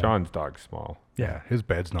 but Yeah. John's dog's small. Yeah, his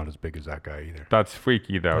bed's not as big as that guy either. That's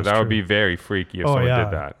freaky though. That's that would true. be very freaky if Oh someone yeah,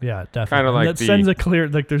 did that. yeah, definitely. Kinda And like that the- sends a clear,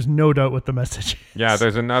 like there's no doubt what the message is. Yeah,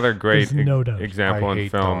 there's another great There's no doubt. example I in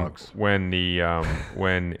hate film dogs. when the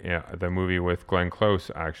the movie with Glenn Close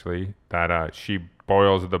actually that she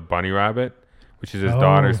boils the bunny rabbit, which is his Oh,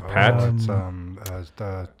 daughter's pet. It's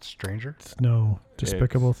the stranger. No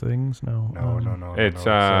despicable things. No. No. It's,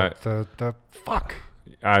 the fuck.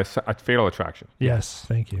 A Fatal Attraction. Yes,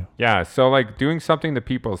 thank you. Yeah, so like doing something to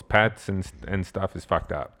people's pets and stuff is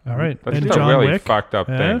fucked up. All right, That's and just a John really Wick? fucked up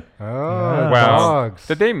Yeah? thing. Oh, Well, dogs.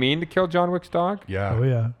 did they mean to kill John Wick's dog? Yeah. Oh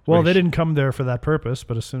yeah. Well, When they she- didn't come there for that purpose,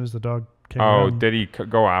 but as soon as the dog came Oh, around, did he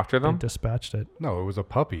go after they them? dispatched it. No, it was a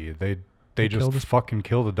puppy. They killed just his- fucking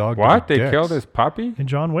killed the dog. What? with They dicks. killed his puppy? In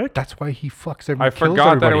John Wick, That's why he fucks everyone. I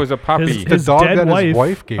forgot that it was a puppy. his dog dead that his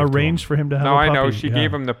wife gave to arranged him. for him to have No, a I puppy. know she yeah.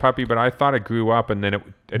 gave him the puppy, but I thought it grew up and then it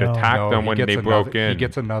No. attacked No, them he when gets they another- broke in. He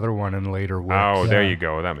gets another one in later weeks. Oh, there Yeah. you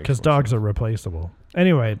go. That makes because more dogs are replaceable.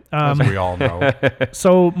 Anyway, As we all know.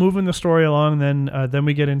 so moving the story along, then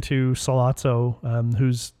we get into Sollozzo,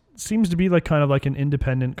 who's seems to be like kind of like an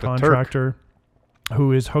independent The Turk. contractor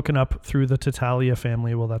who is hooking up through the Tattaglia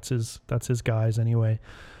family. Well, that's his guys anyway,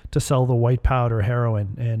 to sell the white powder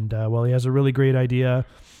heroin. And well, he has a really great idea.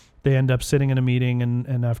 They end up sitting in a meeting,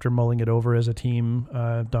 and after mulling it over as a team,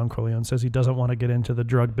 Don Corleone says he doesn't want to get into the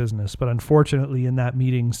drug business. But unfortunately, in that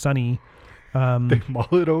meeting, Sonny, They mull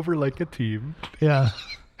it over like a team. yeah,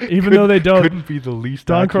 even though they don't, Couldn't be the least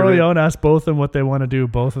Don accurate. Corleone asked both of them what they want to do.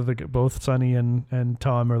 Both Sonny and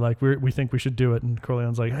Tom are like, we think we should do it, and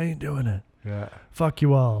Corleone's like, I ain't doing it. Yeah. Fuck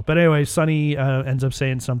you all. But anyway, Sonny ends up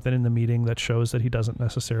saying something in the meeting that shows that he doesn't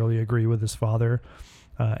necessarily agree with his father.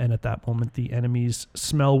 And at that moment, the enemies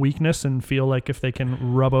smell weakness and feel like if they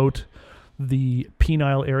can rub out the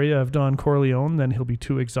penile area of Don Corleone, then he'll be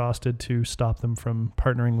too exhausted to stop them from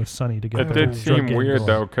partnering with Sonny to get It the did drug seem game weird going.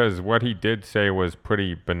 though, because what he did say was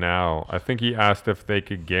pretty banal. I think he asked if they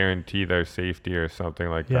could guarantee their safety or something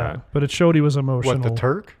like Yeah, that. but it showed he was emotional. What, the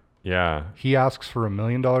Turk? Yeah. He asks for $1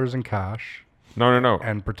 million in cash No.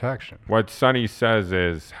 and protection. What Sonny says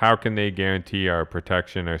is, how can they guarantee our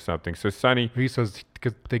protection or something? So Sonny... He says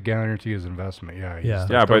because they guarantee his investment. Yeah. he's Yeah. like,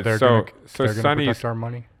 Yeah, but they're so gonna Sonny's... protect our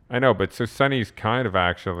money. I know, but so Sonny's kind of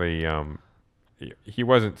actually... he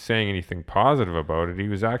wasn't saying anything positive about it. He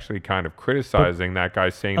was actually kind of criticizing that guy,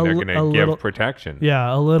 saying they're going to give protection.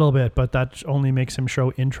 Yeah, a little bit, but that only makes him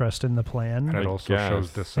show interest in the plan. And it I also shows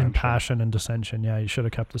guess. dissension. And passion and dissension. Yeah, he should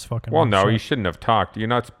have kept his fucking Well, mouth no, shut. he shouldn't have talked. You're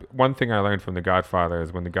not. One thing I learned from The Godfather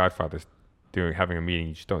is when The Godfather's having a meeting,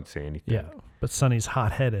 you just don't say anything. Yeah, but Sonny's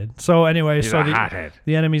hot-headed. So anyway, He's so a hothead.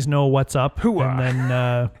 the enemies know what's up. Hooah. And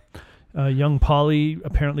then young Polly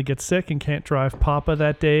apparently gets sick and can't drive Papa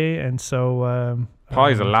that day. And so...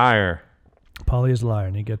 Polly's a liar. Polly is a liar,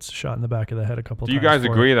 and he gets shot in the back of the head a couple Do times. you guys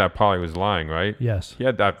for agree it. that Polly was lying, right? Yes. He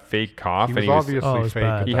had that fake cough, He and was he was obviously it was fake.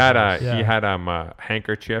 bad. at he that had house. a he had a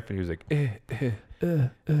handkerchief, and he was like,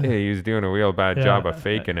 he was doing a real bad Yeah. job of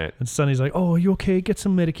faking it. And Sonny's like, "Oh, are you okay? Get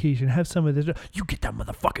some medication. Have some of this. You get that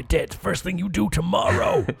motherfucker dead. It's the first thing you do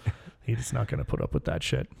tomorrow." He's not going to put up with that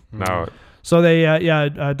shit. No, So they,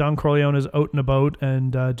 Don Corleone is out and about,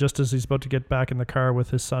 and just as he's about to get back in the car with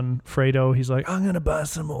his son Fredo, he's like, "I'm going to buy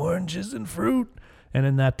some oranges and fruit." And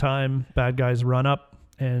in that time, bad guys run up,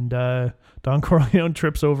 and Don Corleone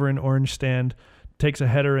trips over an orange stand, takes a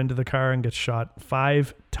header into the car, and gets shot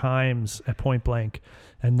 5 times at point blank.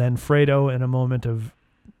 And then Fredo, in a moment of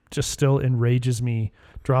just still enrages me,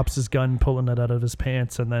 drops his gun, pulling it out of his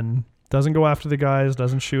pants, and then doesn't go after the guys,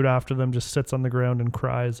 doesn't shoot after them, just sits on the ground and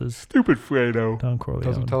cries as stupid Fredo. Don Corleone.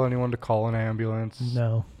 Doesn't tell anyone to call an ambulance.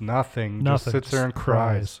 No. Nothing. Nothing. Just sits there and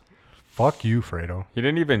cries. Fuck you, Fredo. He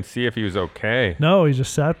didn't even see if he was okay. No, he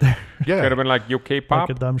just sat there Yeah. Could have been like, "You okay, Pop?"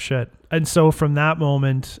 like a dumb shit. And so from that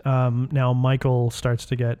moment, now Michael starts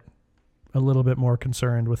to get a little bit more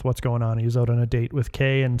concerned with what's going on. He's out on a date with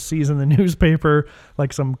Kay and sees in the newspaper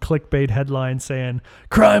like some clickbait headline saying,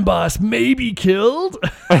 "Crime boss may be killed."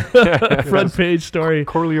 Front page story.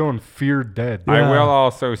 Corleone feared dead. Yeah. I will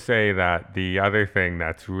also say that the other thing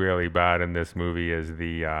that's really bad in this movie is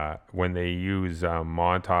the when they use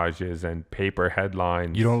montages and paper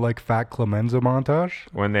headlines. You don't like Fat Clemenza montage?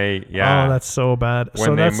 When they Oh, that's so bad. When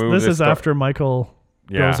So they that's move this the is sto- after Michael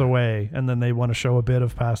Yeah. goes away, and then they want to show a bit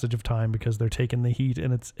of passage of time because they're taking the heat,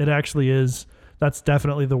 and it actually is. That's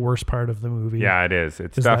definitely the worst part of the movie. Yeah, it is.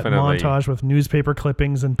 It's Is definitely that montage with newspaper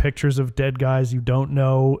clippings and pictures of dead guys you don't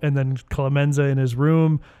know, and then Clemenza in his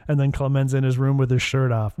room, and then Clemenza in his room with his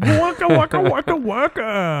shirt off. Waka waka waka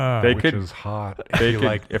waka. They which could- is hot. they You could-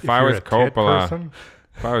 like, if if I you're was a tit Coppola- person,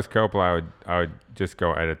 If I was Coppola, I would just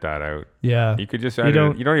go edit that out. Yeah. You could just edit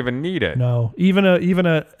it. You don't even need it. No. Even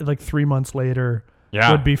a like 3 months later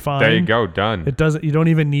Yeah, would be fine. There you go, done. It doesn't. You don't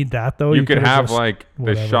even need that though. You could could've have just- like the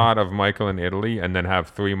whatever. shot of Michael in Italy, and then have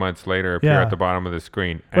 3 months later appear Yeah. at the bottom of the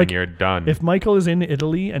screen, and Like, you're done. If Michael is in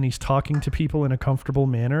Italy and he's talking to people in a comfortable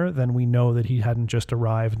manner, then we know that he hadn't just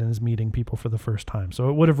arrived and is meeting people for the first time. So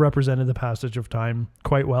it would have represented the passage of time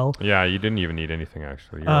quite well. Yeah, you didn't even need anything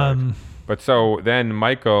actually. You're right. Um, But so then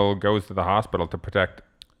Michael goes to the hospital to protect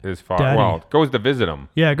his father. Daddy. Well, goes to visit him.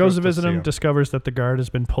 Yeah, goes to to visit see him, him. discovers that the guard has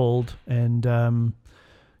been pulled, and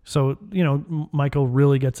so Michael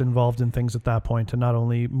really gets involved in things at that point to not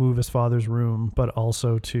only move his father's room, but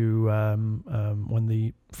also to when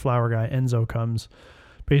the flower guy Enzo comes,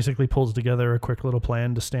 basically pulls together a quick little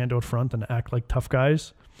plan to stand out front and act like tough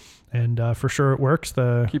guys, and for sure it works.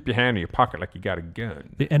 Keep your hand in your pocket like you got a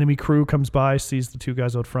gun. The enemy crew comes by, sees the 2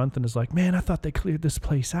 guys out front, and is like, "Man, I thought they cleared this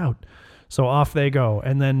place out." So off they go,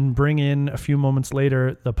 and then bring in a few moments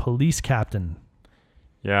later the police captain.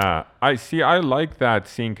 Yeah, I like that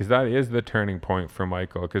scene because that is the turning point for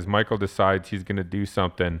Michael. Because Michael decides he's gonna do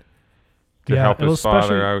something to Yeah, help it'll his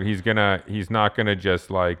father especially- out. He's not gonna just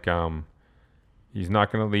like he's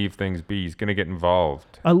not gonna leave things be. He's gonna get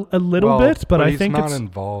involved. A little well, bit, but I he's think not it's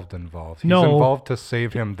involved. He's No. involved to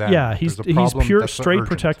save him. Then yeah. He's There's a problem pure that's straight urgent.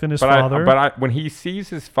 protecting his But father. when he sees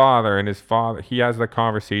his father and his father, he has the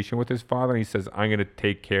conversation with his father. And he says, "I'm gonna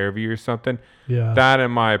take care of you" or something. Yeah. That,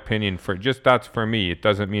 in my opinion, that's for me. It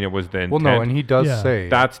doesn't mean it was the intent. Well, no, and he does Yeah. say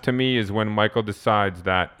That's to me is when Michael decides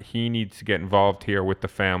that he needs to get involved here with the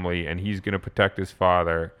family, and he's going to protect his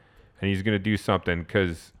father, and he's going to do something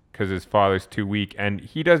because his father's too weak, and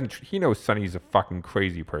he knows Sonny's a fucking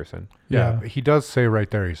crazy person. Yeah, Yeah. he does say right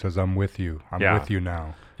there. He says, "I'm with you. I'm Yeah. with you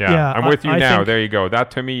now." Yeah, I'm with you I now. think- There you go. That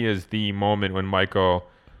to me is the moment when Michael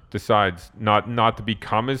decides not to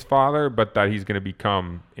become his father, but that he's going to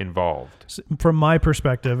become involved. From my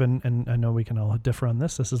perspective, and I know we can all differ on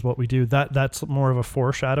this. This is what we do. That's more of a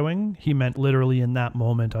foreshadowing. He meant literally in that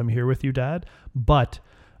moment, "I'm here with you, Dad." But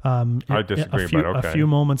I disagree, but okay. A few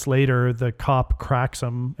moments later, the cop cracks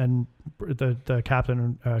him, and the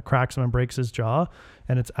captain cracks him and breaks his jaw.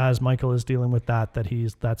 And it's as Michael is dealing with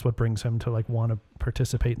that's what brings him to like want to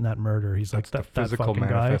participate in that murder. He's That's like the physical fucking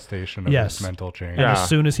manifestation of his mental change. And as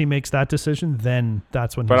soon as he makes that decision, then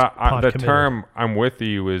that's when. But pot the committed. term "I'm with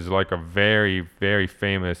you" is like a very, very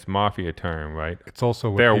famous mafia term, right? It's also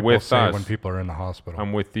what They're people with say us. when people are in the hospital.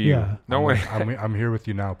 I'm with you. Yeah. No way. I'm here with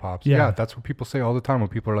you now, pops. Yeah. Yeah, that's what people say all the time when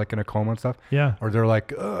people are like in a coma and stuff. Yeah. Or they're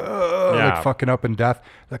like, like fucking up in death.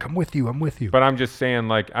 Like, I'm with you. I'm with you. But I'm just saying,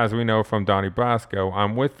 like, as we know from Donnie Brasco,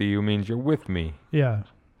 "I'm with you" means you're with me. Yeah.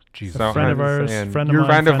 Jesus. So Friend I'm of just ours, saying, friend of you're mine,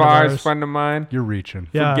 friend of friend of ours, ours. friend of mine. You're reaching.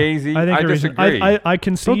 Yeah. Fugazi, I I disagree. I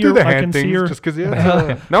can see Don't your. do the I hand can see things your. just because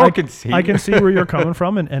No one can see. I can see where you're coming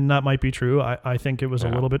from, and that might be true. I think it was a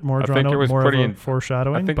Yeah. little bit more I drawn think it out, was more pretty of a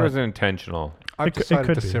foreshadowing. I think it but was intentional. I've It decided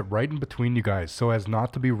could to be. sit right in between you guys so as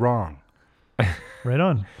not to be wrong. right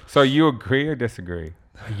on. So you agree or disagree?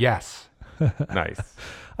 Yes. Nice.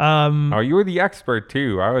 Oh, you were the expert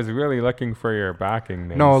too. I was really looking for your backing.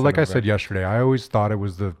 No, like I said yesterday, I always thought it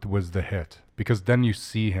was the hit because then you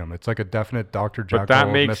see him. It's like a definite Dr. Jekyll, But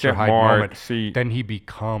that makes Mr. it Hyde more. moment. See, Then he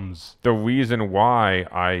becomes. the reason why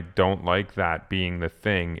I don't like that being the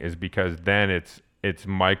thing is because then it's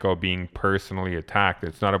Michael being personally attacked.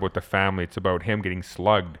 It's not about the family. It's about him getting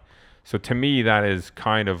slugged. So to me, that is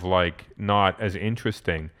kind of like not as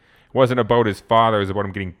interesting. It wasn't about his father. It was about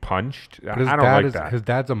him getting punched. But his I don't dad like that. His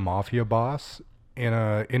dad's a mafia boss in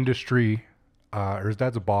a industry, or his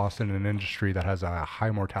dad's a boss in an industry that has a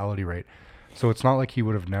high mortality rate. So it's not like he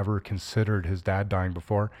would have never considered his dad dying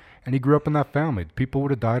before. And he grew up in that family. People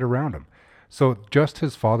would have died around him. So just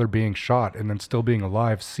his father being shot and then still being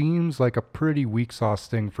alive seems like a pretty weak sauce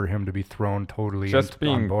thing for him to be thrown totally Just on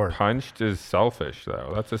being board. punched is selfish,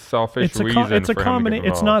 though. That's a selfish reason It's a for him to get combination.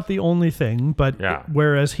 It's involved. not the only thing, but Yeah.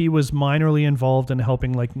 whereas he was minorly involved in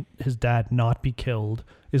helping like his dad not be killed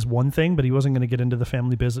is one thing, but he wasn't going to get into the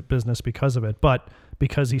family business because of it. But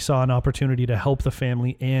because he saw an opportunity to help the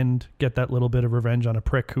family and get that little bit of revenge on a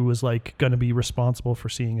prick who was like going to be responsible for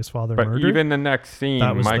seeing his father But murdered. even the next scene,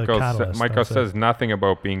 That was the Michael catalyst, Michael that's it. says nothing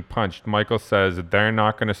about being punched. Michael says they're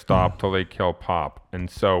not going to stop till they kill Pop, and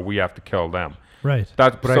so we have to kill them. right.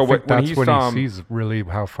 That's But so I think when that's when saw he him, sees really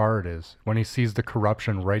how far it is. When he sees the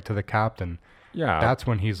corruption right to the captain, yeah, that's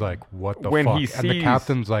when he's like, what the When fuck? he And the sees-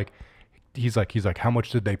 captain's like, he's like, how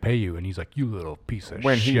much did they pay you? And he's like, you little piece of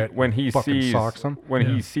when shit. he fucking sees socks him.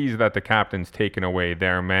 he sees that the captain's taken away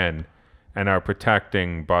their men and are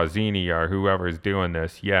protecting Bazzini or whoever's doing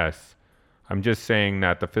this. Yes, I'm just saying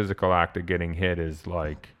that the physical act of getting hit is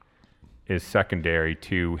secondary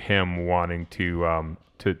to him wanting to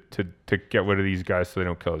get rid of these guys so they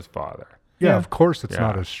don't kill his father. Yeah, Yeah. of course it's Yeah.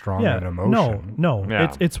 not as strong Yeah. an emotion. No.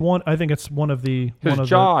 Yeah. It's one. I think it's one of the. His one of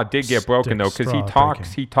jaw the did get broken though, because straw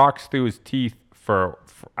breaking. he talks through his teeth for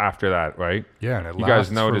after that, right? Yeah, and it You guys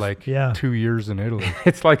lasts noticed- for like Yeah. 2 years in Italy.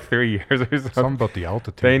 It's like 3 years or something. Something about the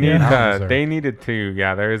altitude. They the need mountains there. they needed to.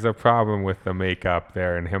 Yeah, there is a problem with the makeup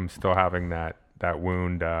there, and him still having that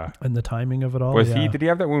wound. And the timing of it all. Was yeah. he? Did he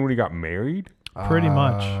have that wound when he got married? Pretty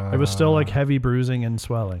much. It was still like heavy bruising and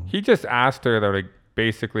swelling. He just asked her though,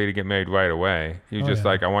 basically to get married right away. He was just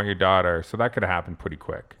yeah. like, "I want your daughter," so that could have happened pretty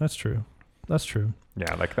quick. That's true. That's true.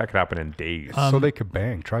 Yeah, like that could happen in days. so they could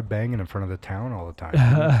bang. Try banging in front of the town all the time. You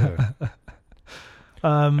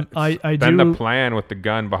need to- I then do. the plan with the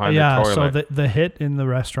gun behind yeah. the toilet. So the hit in the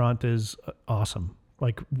restaurant is awesome.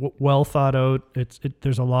 Like well thought out.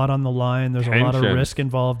 There's a lot on the line. There's a lot of Tension. risk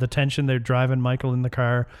involved. The tension. They're driving Michael in the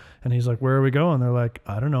car, and he's like, "Where are we going?" They're like,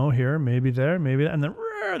 "I don't know. Here, maybe there, maybe that." And then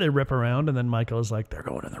they rip around, and then Michael is like, "They're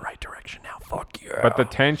going in the right direction now. Fuck you." But the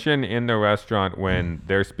tension in the restaurant when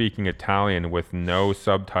they're speaking Italian with no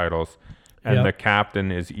subtitles and Yep. the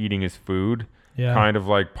captain is eating his food, Yeah. kind of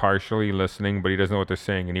like partially listening, but he doesn't know what they're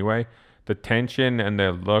saying anyway. The tension and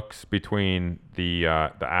the looks between the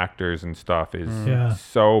actors and stuff is Yeah.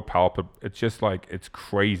 so palpable. It's just like, it's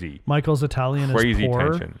crazy. Michael's Italian Crazy is poor,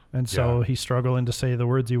 tension. and so Yeah. he's struggling to say the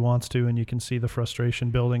words he wants to, and you can see the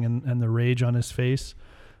frustration building and the rage on his face.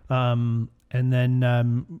 And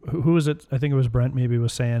then who was it? I think it was Brent. Maybe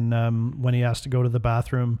was saying when he asked to go to the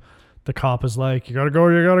bathroom, the cop is like, "You gotta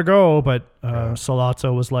go." But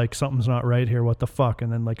Salazzo was like, "Something's not right here. What the fuck?"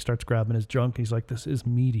 And then like starts grabbing his junk. He's like, "This is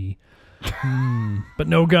meaty." But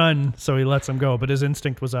no gun, so he lets him go. But his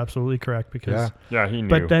instinct was absolutely correct because. Yeah. Yeah, he knew.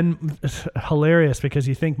 But then it's hilarious because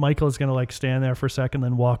you think Michael is going to like stand there for a second,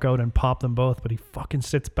 then walk out and pop them both, but he fucking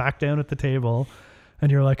sits back down at the table,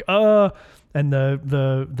 and you're like, and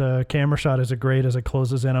the camera shot is great as it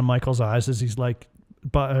closes in on Michael's eyes as he's like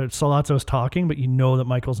Sollozzo's talking, but you know that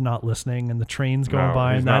Michael's not listening, and the train's going No,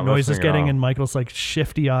 by, he's and that not noise is listening at getting, all. and Michael's like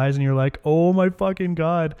shifty eyes, and you're like, oh my fucking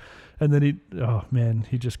God. And then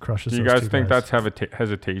he just crushes Do you those guys two think guys. that's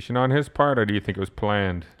hesitation on his part, or do you think it was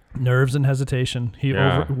planned? Nerves and hesitation. He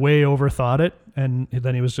Yeah. way overthought it, and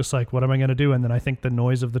then he was just like, what am I going to do? And then I think the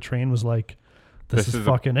noise of the train was like, this is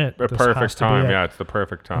fucking it. A This has perfect to be time. it. Yeah, it's the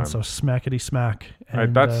perfect time. And so smackety smack.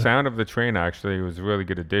 And, That sound of the train actually was a really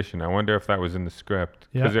good addition. I wonder if that was in the script,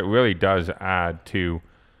 because it really does add to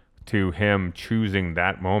him choosing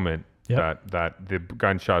that moment. Yep. That the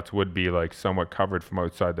gunshots would be like somewhat covered from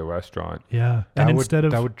outside the restaurant. Yeah. And instead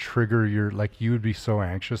of that would trigger your, like, you would be so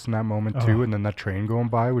anxious in that moment too, and then that train going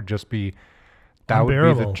by would just be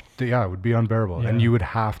unbearable. it would be unbearable, Yeah. and you would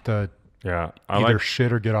have to Yeah, either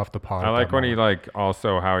shit or get off the pot. I at like that when he moment. like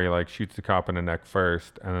also how he like shoots the cop in the neck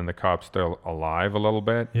first, and then the cop's still alive a little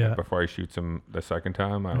bit before he shoots him the second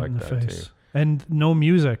time. I like in the that face. too. And no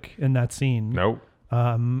music in that scene. Nope.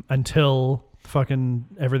 Until fucking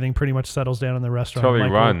everything pretty much settles down in the restaurant. Till he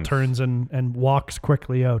Michael runs. turns and walks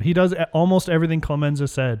quickly out. He does almost everything Clemenza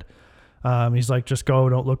said. He's like, just go,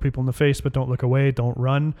 don't look people in the face, but don't look away, don't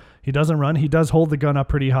run. He doesn't run. He does hold the gun up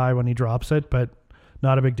pretty high when he drops it, but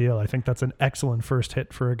not a big deal. I think that's an excellent first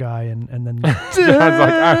hit for a guy, and then sounds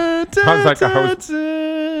like I was,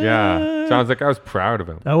 yeah, sounds like I was proud of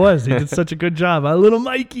him. I was. He did such a good job. Little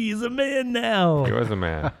Mikey is a man now. He was a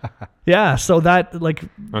man. Yeah, so that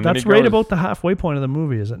then that's he right goes- about the halfway point of the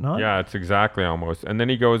movie, is it not? Yeah, it's exactly almost. And then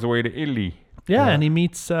he goes away to Italy. Yeah, and he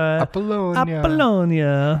meets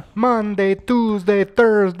Apollonia. Monday, Tuesday,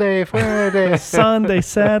 Thursday, Friday, Sunday,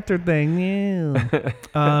 Saturday.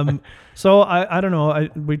 Yeah. So I don't know.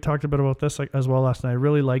 We talked a bit about this as well last night. I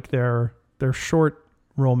really like their short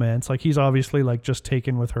romance. Like, he's obviously like just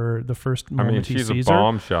taken with her the first I moment mean, he she's a sees her,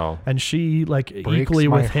 bombshell. and she like Breaks equally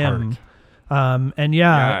my with him. heart. And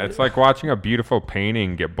Yeah, it's like watching a beautiful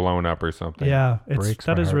painting get blown up or something. yeah, breaks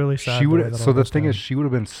that my is heart. really sad. She the way would. that So all the goes thing down. is, she would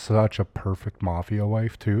have been such a perfect mafia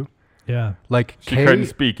wife too. Yeah. Like She Kay, couldn't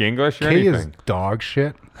speak English or Kay is anything. dog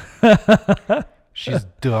shit. She's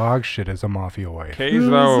dog shit as a mafia wife. Kay's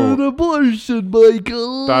though. abortion,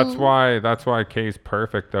 Michael. That's why Kay's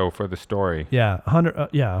perfect though for the story. Yeah,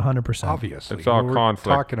 100%. Obviously, It's all we're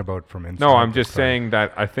conflict. talking about from inside. No, I'm the just crowd. saying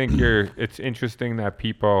that I think it's interesting that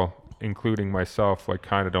people, including myself, like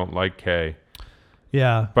kind of don't like Kay,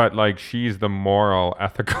 Yeah. but like she's the moral,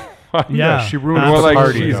 ethical one. Yeah. she ruined Well, the like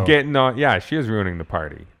party. she's though. getting on. Yeah, she is ruining the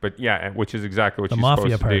party. But yeah, which is exactly what The she's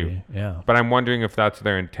mafia supposed to do. party. Yeah. But I'm wondering if that's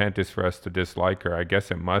their intent, is for us to dislike her. I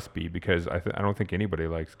guess it must be, because I don't think anybody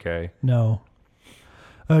likes Kay. No.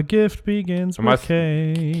 A gift begins with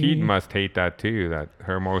K. Keaton must hate that too. That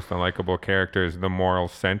her most unlikable character is the moral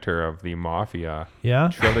center of the mafia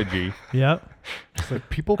Yeah. trilogy. Yeah. It's like,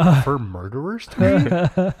 people prefer murderers to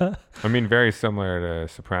me. I mean, very similar to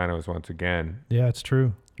Sopranos once again. Yeah, it's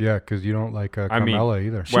true. Yeah, because you don't like I mean, Carmela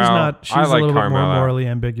either. She's Well, not. She's I like a little bit more Carmela. morally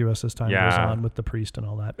ambiguous as time goes Yeah. on with the priest and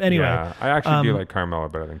all that. Anyway, Yeah, I actually do um, like Carmela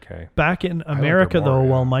better than Kay. back in her America, more, though, yeah.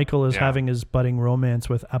 while Michael is Yeah. having his budding romance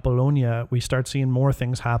with Apollonia, we start seeing more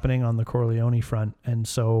things happening on the Corleone front. And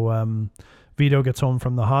so Vito gets home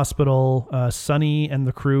from the hospital. Sonny and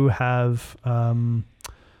the crew have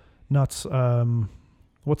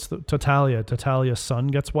what's the Tatalia? Tatalia's son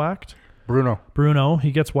gets whacked. Bruno,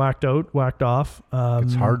 he gets whacked off.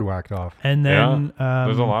 It's hard whacked off. And then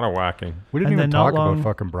There's a lot of whacking. We didn't and even then not talk long- about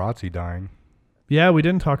fucking Brazzi dying. Yeah, we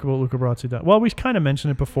didn't talk about Luca Brasi. Well, we kind of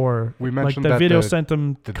mentioned it before. We mentioned like that Vito the- sent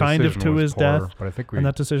him The kind of decision to was his poor, death, but I think we. and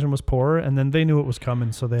that decision was poor. And then they knew it was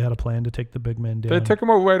coming, so they had a plan to take the big man down. They took him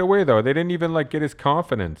out right away though. They didn't even like get his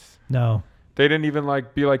confidence. No, They didn't even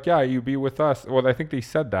like be like, yeah, you be with us. Well, I think they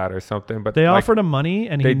said that or something. But they like, offered him money,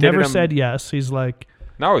 and they he did never it in- said yes. He's like,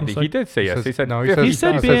 No, He's he like- did say yes. says- He said no, he 50, he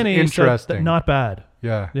said he says Benny, he said interesting. not bad.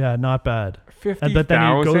 Yeah. Yeah, not bad. 50,000 but then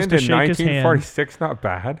he goes to in shake his hand. 1946, not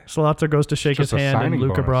bad. Salazar goes to shake his just a hand, and signing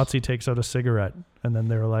Luca bonus. Brasi takes out a cigarette, and then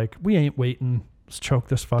they're like, "We ain't waiting. Let's choke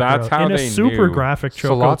this fucker That's out." how In a they super knew. graphic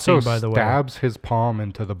chokeout Salazzo scene, by the way. stabs his palm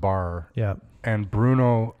into the bar, Yeah, and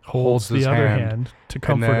Bruno holds the his other hand, hand to and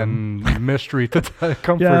comfort him. then Mystery to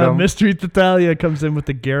comfort Yeah, him. Mystery Tatalia comes in with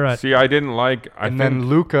the Garrett, See, I didn't like. And then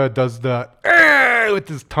Luca does the with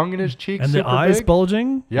his tongue in his cheek, and the super eyes big.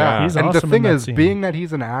 bulging. Yeah, he's and awesome the thing in that is, scene. being that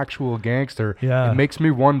he's an actual gangster, Yeah. it makes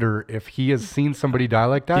me wonder if he has seen somebody die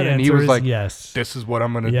like that, The and he answer was is like, yes. "This is what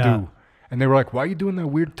I'm gonna Yeah. do." And they were like, "Why are you doing that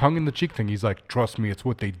weird tongue in the cheek thing?" He's like, "Trust me, it's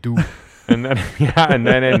what they do." and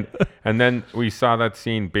then and then we saw that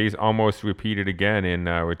scene almost repeated again in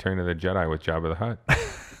Return of the Jedi with Jabba the Hutt.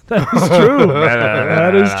 That is true.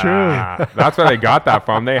 That is true. That's where they got that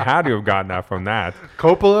from. They had to have gotten that from that.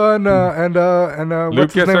 Coppola and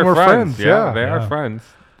what's his Lucas name are were friends. Yeah, they Yeah. are friends.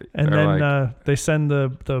 And They're then like, they send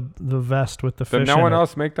the vest with the fish. did no in one it.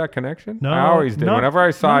 else make that connection? No, I always did. not- Whenever I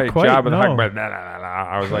saw not quite, Jabba the no. Hutt, but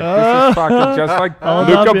I was like, this is fucking just like I'll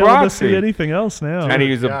Luca not be able to see Brasi. anything else now. And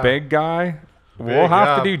he's Yeah. a big guy. We'll Big,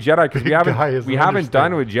 have to yeah. do Jedi because Big guy is we an haven't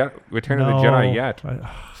done with understatement. Return of the Jedi yet. So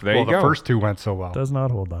there Well, you the go. first two went so well. Does not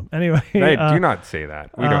hold up. Anyway, Hey, do not say that.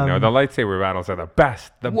 We don't know. The lightsaber battles are the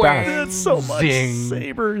best. The best. It's so much Zing.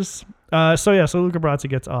 sabers. So Luca Brasi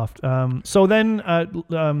gets off. So then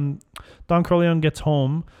Don Corleone gets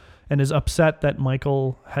home and is upset that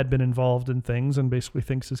Michael had been involved in things and basically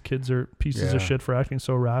thinks his kids are pieces of Yeah. shit for acting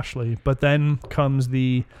so rashly. But then comes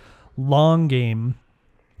the long game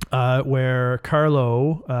where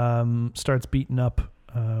Carlo starts beating up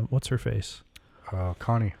what's her face?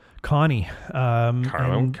 Connie. Connie.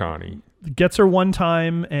 Carlo and Connie. gets her one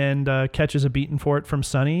time and catches a beating for it from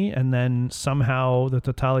Sonny, and then somehow the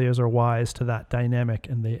Tatalias are wise to that dynamic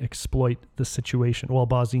and they exploit the situation. Well,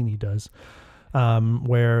 Bazzini does,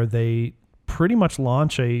 where they pretty much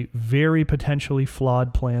launch a very potentially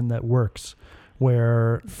flawed plan that works.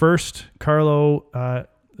 Where first Carlo,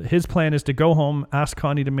 his plan is to go home, ask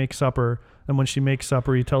Connie to make supper, and when she makes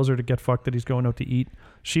supper, he tells her to get fucked that he's going out to eat.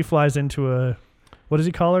 She flies into a, what does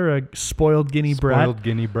he call her? A spoiled guinea brat. Spoiled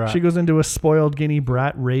guinea brat. She goes into a spoiled guinea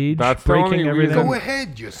brat rage, That's the breaking only everything. reason- Go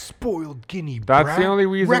ahead, you spoiled guinea brat. That's the only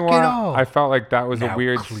reason Wreck it why all. I felt like that was a Now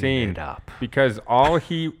weird clean scene. it up. Because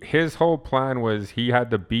his whole plan was he had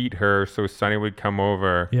to beat her so Sonny would come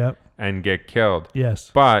over Yep. and get killed. Yes.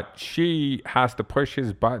 But she has to push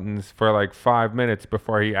his buttons for like 5 minutes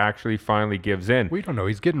before he actually finally gives in. We don't know.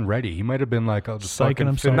 He's getting ready. He might have been like, I'll just Psyching fucking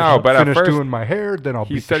himself finish, up. No, but at finish first- doing my hair, then I'll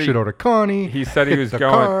he beat said the he- shit out of Connie. He said he was the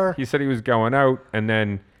going. car. He said he was going out, and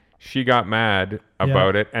then she got mad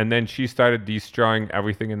about it, and then she started destroying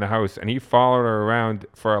everything in the house. And he followed her around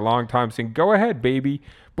for a long time, saying, "Go ahead, baby,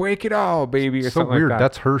 break it all, baby," or so something weird. like that.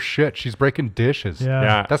 That's her shit. She's breaking dishes. Yeah.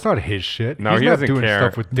 Yeah. That's not his shit. No, He's he not doesn't doing care.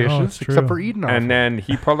 stuff with No, dishes it's except true. for eating off. And them. then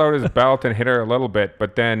he pulled out his belt and hit her a little bit,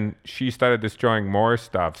 but then she started destroying more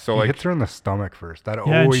stuff. So he like, hits her in the stomach first. That Yeah,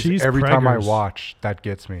 and always, she's every time I preggers. watch, that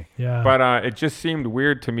gets me. Yeah. but it just seemed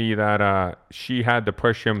weird to me that she had to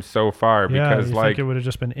push him so far yeah, because you like, think it would have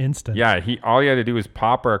just been instant. yeah, all he had to do was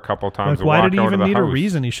pop her a couple times. Like, and why walk did he over to even the need a house.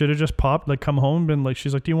 reason? He should have just popped, like, come home and been like,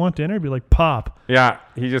 she's like, "Do you want dinner?" Be like, "Pop." Yeah,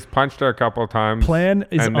 he just punched her a couple times. Plan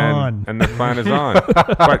is and then, on. and the plan is on.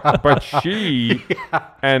 but she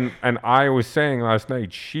and I was saying last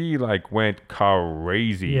night, she like went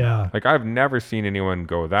crazy. Yeah. Like I've never seen anyone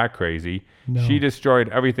go that crazy. No. She destroyed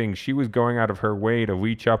everything. She was going out of her way to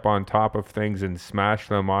reach up on top of things and smash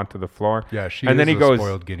them onto the floor. Yeah, she and is then he a goes,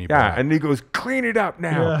 spoiled guinea yeah, brat. and he goes, "Clean it up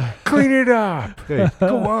now. Yeah. Clean it up." Hey,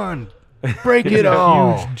 go on. Break it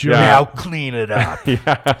all. Huge jerk. Now clean it up.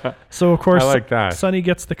 So of course, I like that. Sonny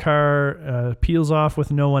gets the car, peels off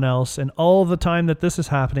with no one else, and all the time that this is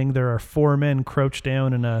happening, there are 4 men crouched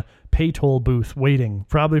down in a pay toll booth waiting,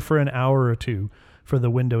 probably for an hour or two, for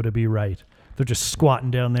the window to be right. They're just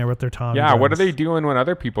squatting down there with their Tommy Yeah, what are guns. they doing when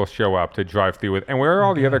other people show up to drive through with? And where are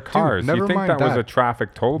all the other cars? never You think mind that was that. a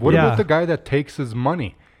traffic toll booth? What Yeah. about the guy that takes his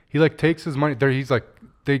money? He like takes his money. There, he's like,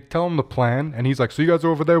 they tell him the plan, and he's like, "So you guys are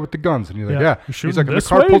over there with the guns?" And he's like, Yeah. "Yeah." You shooting He's like, "And the this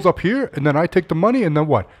car way?" pulls up here, and then I take the money, and then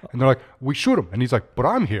what?" And they're like, "We shoot him." And he's like, "But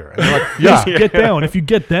I'm here." And they're like, Just "Yeah, get down. If you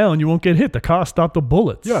get down, you won't get hit. The car stopped the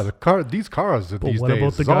bullets. yeah." The car, these cars But these what days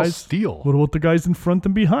about the is all guys? steel. What about the guys in front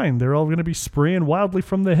and behind? They're all going to be spraying wildly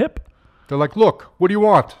from the hip. They're like, "Look, what do you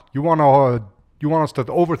want? You want us to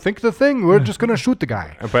overthink the thing? We're just gonna shoot the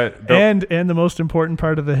guy." But the- And the most important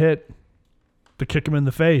part of the hit, to kick him in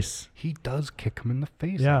the face. He does kick him in the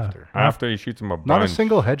face Yeah. after he shoots him a Not bunch. a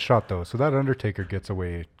single headshot though, so that Undertaker gets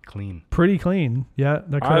away clean. Pretty clean. Yeah,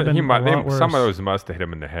 that could have been He might, a lot worse. some of those must have hit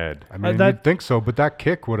him in the head. I mean, that- you'd think so, but that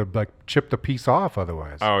kick would have like chipped a piece off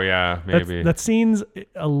otherwise. Oh yeah, That's- maybe. that scene's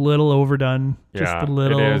a little overdone. Just Yeah, a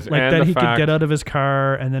little. it is. Like And that the he could fact- get out of his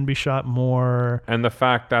car and then be shot more. And the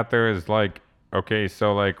fact that there is like, okay,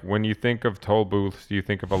 so like when you think of toll booths, you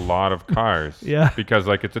think of a lot of cars. Yeah. Because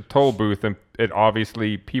like it's a toll booth and it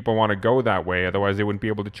obviously people want to go that way. Otherwise they wouldn't be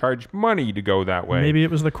able to charge money to go that way. Maybe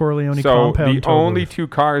it was the Corleone So compound. the toll only booth. 2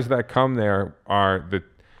 cars that come there are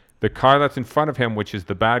the car that's in front of him, which is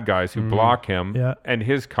the bad guys who block him, Yeah. and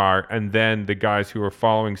his car, and then the guys who are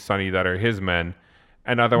following Sonny that are his men.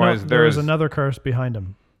 And No, otherwise there was there's another car behind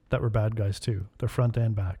him. that were bad guys too, the front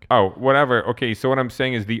and back. Oh, whatever. Okay, so what I'm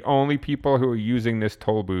saying is the only people who are using this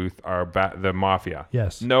toll booth are the mafia.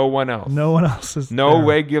 Yes. No one else. No one else is No there.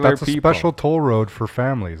 regular That's a people. special toll road for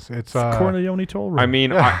families. It's Corleone toll road. I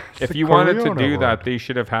mean, Yeah, if it's you the wanted to Corleone do road. that, they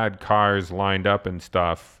should have had cars lined up and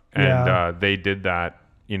stuff. And Yeah. they did that.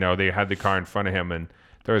 You know, they had the car in front of him and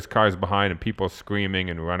there was cars behind and people screaming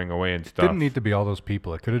and running away and stuff. didn't need to be all those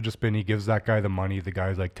people. It could have just been he gives that guy the money. The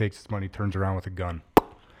guy like takes his money, turns around with a gun.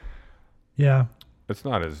 Yeah. It's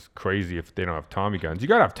not as crazy if they don't have Tommy guns. You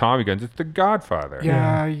gotta have Tommy guns. It's The Godfather.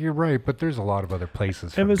 Yeah, you're right. But there's a lot of other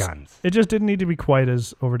places for guns. It just didn't need to be quite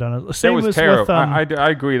as overdone. It Same was as terrible. with I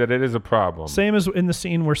agree that it is a problem. same as in the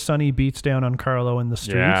scene where Sonny beats down on Carlo in the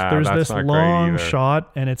street. Yeah, There's that's this not great long either.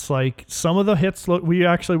 shot, and it's like some of the hits look. We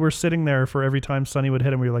actually were sitting there for every time Sonny would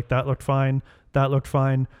hit him. We were like, that looked fine. That looked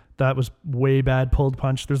fine. That was way bad pulled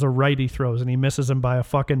punch. There's a right he throws, and he misses him by a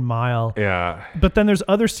fucking mile. Yeah. But then there's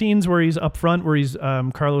other scenes where he's up front, where he's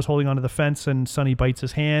Carlo's holding onto the fence, and Sonny bites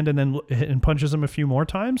his hand, and then and punches him a few more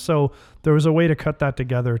times. So there was a way to cut that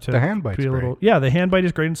together to The hand bite's be a little. great. Yeah, the hand bite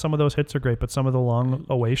is great, and some of those hits are great, but some of the long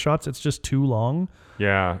away shots, it's just too long.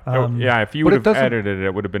 Yeah. Um, If you but would it have doesn't- edited it,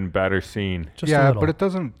 it would have been better seen. Just a Yeah, little. but it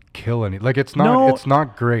doesn't kill any. Like it's not. No. It's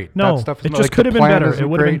not great. No, that stuff is it not, just like, could the have been plan better. isn't It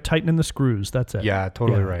would have been great. tightening the screws. That's it. Yeah,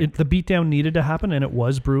 totally right. The beatdown needed to happen, and it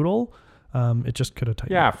was brutal. It just could have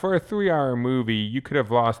tightened. Yeah, for a 3-hour movie, you could have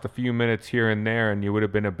lost a few minutes here and there, and you would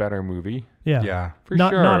have been a better movie. Yeah. Yeah. For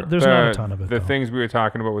Not- sure. not- there's not a ton of it, The though. things we were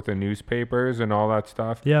talking about with the newspapers and all that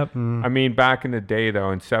stuff. Yep. Mm. I mean, back in the day, though,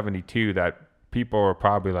 in '72, that people were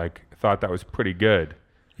probably like thought that was pretty good.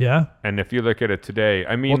 Yeah. And if you look at it today,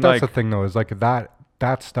 I mean, Well, that's like the thing though. Is like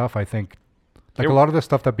that stuff. I think. Like It- a lot of the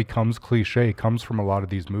stuff that becomes cliche comes from a lot of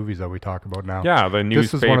these movies that we talk about now. yeah, the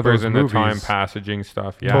This is one of newspapers those and the time movies- passaging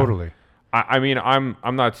stuff. Yeah, Totally. I mean, I'm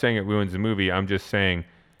not saying it ruins the movie. I'm just saying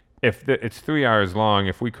if it's 3 hours long,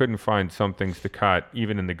 if we couldn't find some things to cut,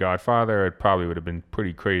 even in The Godfather, it probably would have been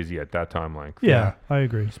pretty crazy at that time length. Yeah. I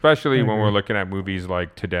agree. Especially I when agree. we're looking at movies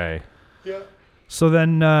like today. So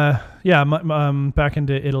then, back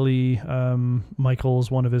into Italy,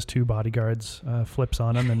 Michael's one of his two bodyguards flips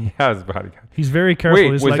on him, and Yeah, his bodyguard. he's very careful.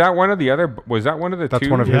 Wait, He's was like, that one of the other? Was that one of the That's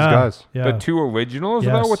two? one of his Yeah, guys. Yeah. The two originals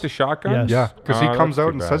Yes. though, with the shotgun. Yes. Yeah, because he Oh, comes that's out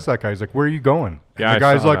too and bad. says that guy. He's like, "Where are you going?" And Yeah, I the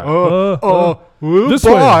guy's saw like, that. This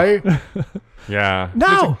bye." Yeah.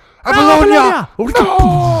 no, Apollonia!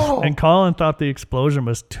 no! And Colin thought the explosion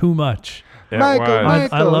was too much. It Michael, was.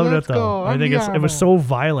 Michael. I loved it let's though. go, I think it was andiamo. so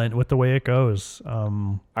violent with the way it goes. I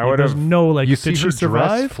There's would've- no like. You did see she her dress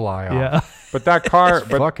survive? fly off. Yeah. But that car,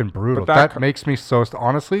 but Fucking brutal. but that That ca- makes me so.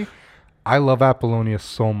 Honestly, I love Apollonia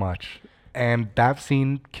so much, and that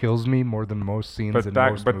scene kills me more than most scenes in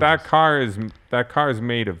most that movies. car is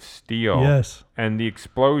made of steel. Yes. And the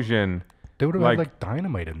explosion. They would have like- had like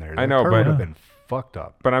dynamite in there. I That know, car but- would have been fucked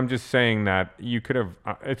up. But I'm just saying that you could have.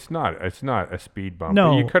 It's not a speed bump. No,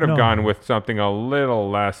 but you could have no. gone with something a little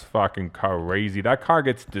less fucking crazy. That car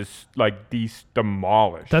gets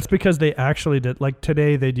demolished. That's because they actually did. Like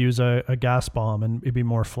today, they'd use a gas bomb, and it'd be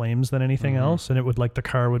more flames than anything Mm-hmm. else, and it would like the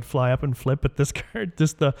car would fly up and flip. But this car,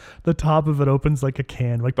 just the top of it opens like a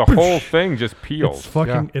can, like the whole thing just peels. It's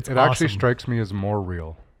fucking. Yeah, It's it awesome. actually strikes me as more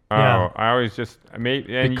real. Oh, yeah. I always just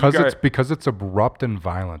maybe and Because it's abrupt and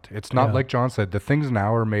violent. It's not Yeah. like John said. The things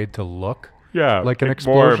now are made to look like an more of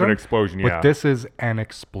explosion. an explosion. Yeah. But this is an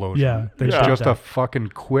explosion. Yeah, they it's did just that. a fucking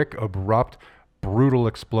quick, abrupt, brutal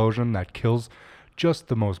explosion that kills just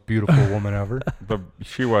the most beautiful woman ever.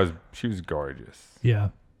 she was gorgeous. Yeah.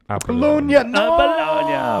 Apollonia,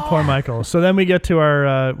 Apollonia. Poor Michael. So then we get to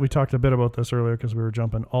our. We talked a bit about this earlier because we were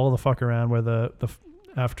jumping all the fuck around where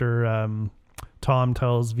after Tom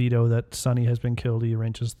tells Vito that Sonny has been killed, he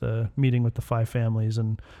arranges the meeting with the 5 families,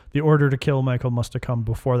 and the order to kill Michael must have come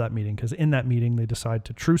before that meeting, because in that meeting they decide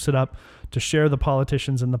to truce it up, to share the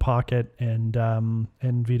politicians in the pocket, and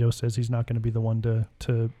Vito says he's not going to be the one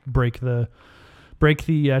to break the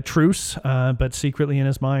truce, but secretly in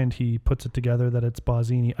his mind he puts it together that it's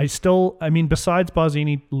Bozzini. Besides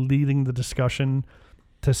Bozzini leading the discussion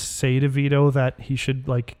to say to Vito that he should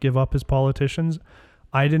like give up his politicians,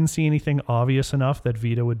 I didn't see anything obvious enough that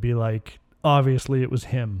Vito would be like, obviously it was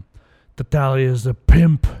him. Talia's a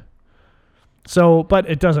pimp. So, but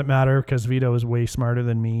it doesn't matter because Vito is way smarter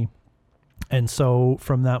than me. And so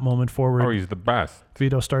from that moment forward, Oh, he's the best.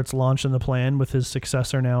 Vito starts launching the plan with his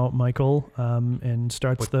successor now, Michael, and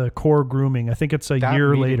starts the core grooming. I think it's a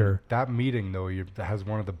year later. That meeting though has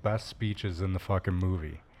one of the best speeches in the fucking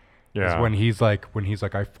movie. Yeah. Is when he's like,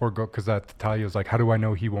 I forego, because Talia's like, how do I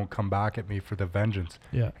know he won't come back at me for the vengeance?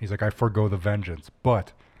 Yeah. He's like, I forego the vengeance,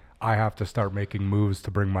 but I have to start making moves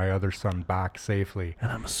to bring my other son back safely.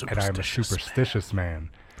 And I'm a superstitious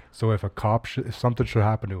man. So if if something should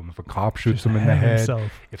happen to him, if a cop shoots him in the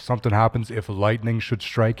head, if something happens, if lightning should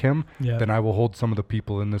strike him, then I will hold some of the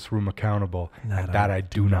people in this room accountable. And that I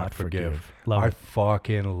do not forgive. I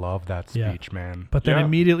fucking love that speech, man. But then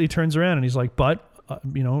immediately turns around and he's like,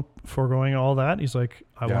 foregoing all that, he's like,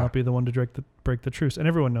 I will not be the one to break the truce. And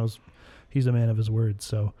everyone knows he's a man of his word.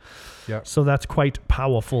 So that's quite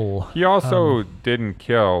powerful. He also didn't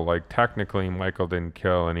kill, like technically Michael didn't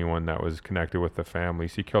kill anyone that was connected with the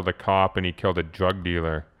families. He killed a cop and he killed a drug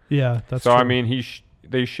dealer. Yeah, that's so true. I mean,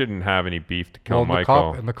 they shouldn't have any beef to kill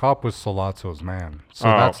Michael. The cop was Sollozzo's man. So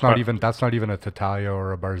that's not even a Tattaglia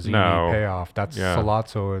or a Barzini payoff. That's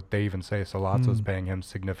Sollozzo. They even say Sollozzo's paying him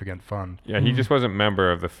significant fund. Yeah, he just wasn't a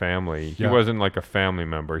member of the family. He wasn't like a family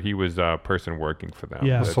member. He was a person working for them.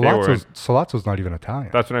 Yeah, Sollozzo's not even Italian.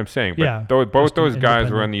 That's what I'm saying. But both those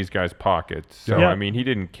guys were in these guys' pockets. So I mean, he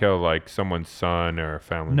didn't kill like someone's son or a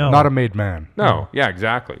family member. Not a made man. No. Yeah,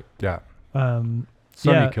 exactly. Yeah.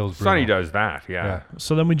 Sonny kills Bruno. Sonny does that, yeah.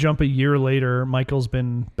 So then we jump a year later. Michael's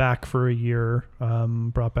been back for a year,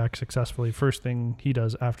 brought back successfully. First thing he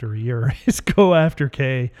does after a year is go after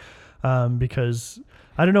Kay, because,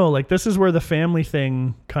 I don't know, like this is where the family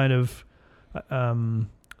thing kind of,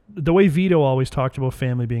 the way Vito always talked about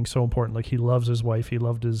family being so important, like he loves his wife, he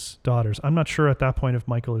loved his daughters. I'm not sure at that point if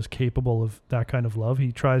Michael is capable of that kind of love.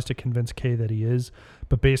 He tries to convince Kay that he is,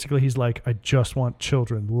 but basically he's like, I just want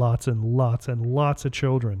children, lots and lots and lots of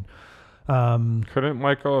children. Couldn't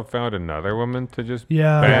Michael have found another woman to just bang?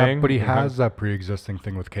 Yeah, but he has that pre-existing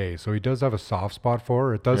thing with Kay, so he does have a soft spot for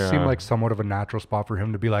her. It does seem like somewhat of a natural spot for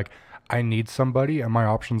him to be like, I need somebody, and my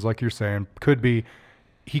options, like you're saying, could be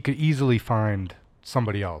he could easily find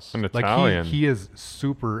somebody else. An Italian. He is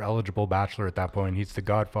super eligible bachelor at that point. He's the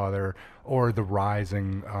godfather or the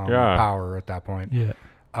rising power at that point. Yeah.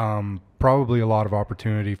 Probably a lot of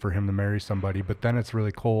opportunity for him to marry somebody, but then it's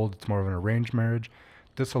really cold. It's more of an arranged marriage.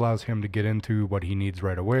 This allows him to get into what he needs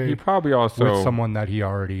right away. He probably also with someone that he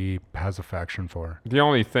already has affection for. The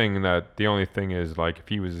only thing is, like, if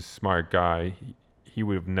he was a smart guy, he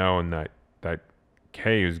would have known that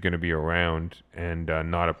Kay was going to be around and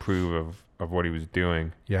not approve of what he was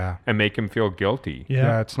doing. Yeah. And make him feel guilty.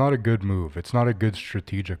 Yeah, it's not a good move. It's not a good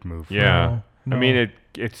strategic move. Yeah. No. I mean,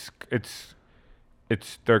 it's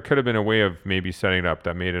there could have been a way of maybe setting it up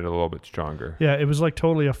that made it a little bit stronger. Yeah, it was like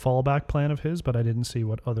totally a fallback plan of his, but I didn't see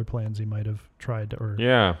what other plans he might have tried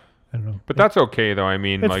to, I don't know. But that's okay though. I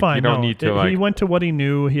mean, it's like fine. You don't need to he went to what he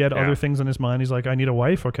knew. He had other things in his mind. He's like, I need a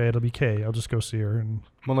wife. Okay, it'll be Kay. I'll just go see her. And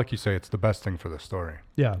well, like you say, it's the best thing for the story.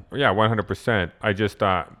 Yeah. Yeah, 100%. I just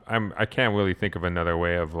thought I can't really think of another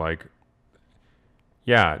way of like.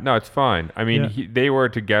 Yeah, no, it's fine. I mean, they were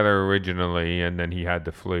together originally, and then he had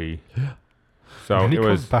to flee. Yeah. So and he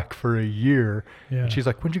comes back for a year. Yeah. And she's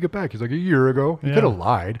like, "When'd you get back?" He's like, "A year ago." He could have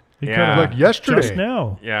lied. He could have like yesterday. Just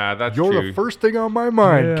now. Yeah, that's You're true. the first thing on my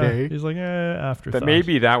mind, Kay. He's like, after that.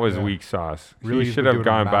 Maybe that was weak sauce. Really, he should have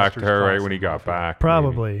gone back to her right when he got back.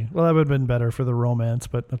 Probably. Maybe. Well, that would have been better for the romance,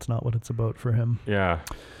 but that's not what it's about for him. Yeah.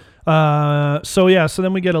 So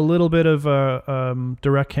then we get a little bit of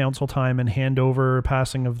direct counsel time and handover,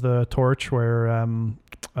 passing of the torch, where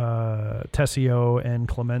Tessio and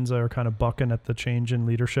Clemenza are kind of bucking at the change in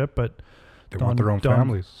leadership, but they want their own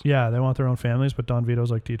families. Yeah, they want their own families, but Don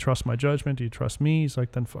Vito's like, do you trust my judgment? Do you trust me? He's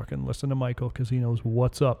like, then fucking listen to Michael, because he knows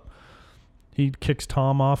what's up. He kicks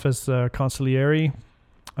Tom off as consigliere.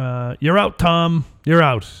 You're out, Tom. You're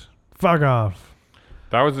out. Fuck off.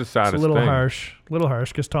 That was the saddest thing. It's a little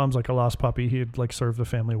harsh, because Tom's like a lost puppy. He'd like served the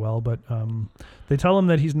family well, but they tell him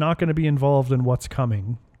that he's not going to be involved in what's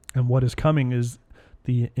coming, and what is coming is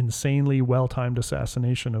the insanely well-timed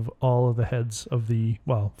assassination of all of the heads of the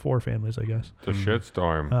 4 families, I guess. The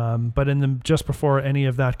shitstorm. But just before any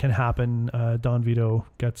of that can happen, Don Vito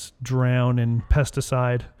gets drowned in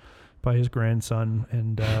pesticide by his grandson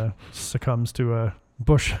and succumbs to a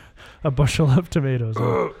bushel of tomatoes.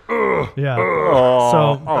 Yeah.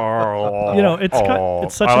 So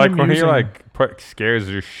it's such I like an when amusing. He scares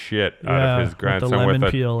the shit out of his grandson with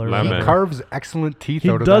a peel lemon. He carves excellent teeth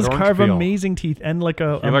out of that He does orange carve peel. amazing teeth and like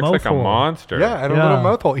a He looks mouthful. like a monster. Yeah, and a little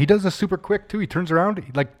mouthful. He does this super quick too. He turns around.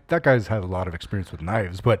 Like that guy's had a lot of experience with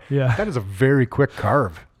knives, but that is a very quick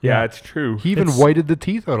carve. Yeah, it's true. He even whited the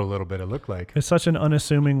teeth out a little bit, it looked like. It's such an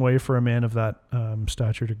unassuming way for a man of that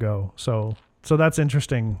stature to go. So that's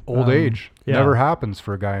interesting. Old age never happens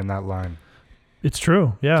for a guy in that line. It's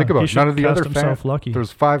true. Yeah. Think about it. None of the other lucky.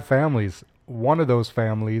 There's 5 families. One of those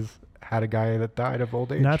families had a guy that died of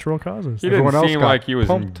old age. Natural causes. He didn't seem like he was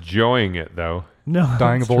enjoying it, though. No,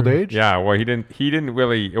 dying that's of old true. age. Yeah, well, he didn't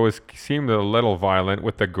really. Seemed a little violent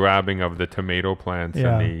with the grabbing of the tomato plants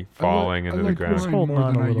Yeah. and the falling into the ground. holding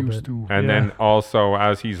on a little bit. And Yeah. then also,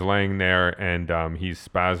 as he's laying there and he's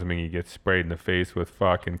spasming, he gets sprayed in the face with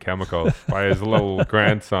fucking chemicals by his little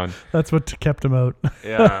grandson. That's what kept him out.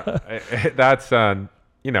 Yeah, that's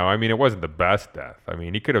you know, I mean, it wasn't the best death. I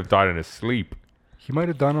mean, he could have died in his sleep. He might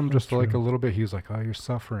have done him just like a true. little bit. He was like, "Oh, you're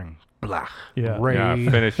suffering." Blah. Yeah. Rage. Yeah,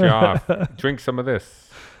 finish you off. Drink some of this.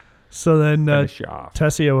 So then Finish you off.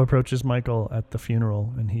 Tessio approaches Michael at the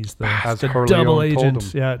funeral, and he's As the Corleone double told agent.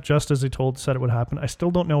 him. Yeah, just as he said it would happen. I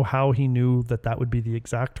still don't know how he knew that would be the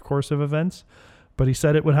exact course of events, but he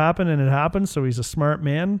said it would happen, and it happened. So he's a smart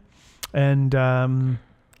man, and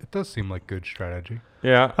It does seem like good strategy.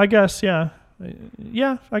 Yeah. I guess, yeah,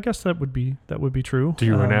 I guess that would be true. Do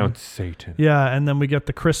you renounce Satan? Yeah, and then we get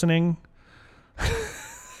the christening.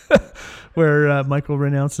 Where Michael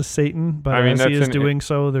renounces Satan, but I mean, as he that's is doing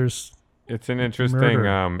so, there's It's an interesting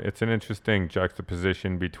Murder. it's an interesting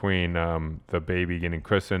juxtaposition between the baby getting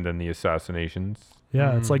christened and the assassinations.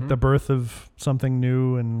 it's like the birth of something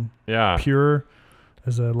new and Yeah. pure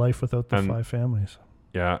as a life without the And- 5 families.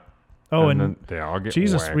 Yeah. Oh, and then they all get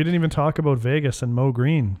Jesus, whacked. we didn't even talk about Vegas and Mo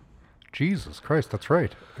Green. Jesus Christ, that's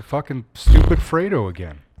right. Fucking stupid Fredo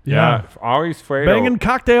again. Yeah, always Fredo. Banging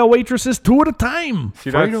cocktail waitresses 2 at a time. See,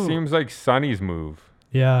 that Fredo- seems like Sonny's move.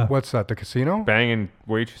 Yeah. What's that? The casino? Banging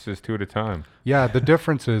waitresses 2 at a time. Yeah, the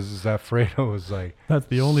difference is that Fredo is like That's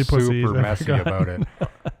the only pussy he's super ever messy gotten. about it.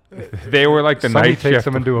 They were like the Sonny night takes shift.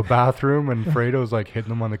 him into a bathroom, and Fredo's like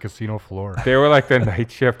hitting him on the casino floor. They were like the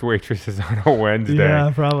night shift waitresses on a Wednesday.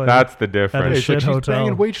 Yeah, probably. That's the At a difference. He's like, shit she's hotel.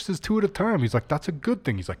 banging waitresses 2 at a time. He's like, that's a good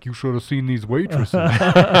thing. He's like, you should have seen these waitresses.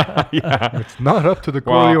 Yeah. It's not up to the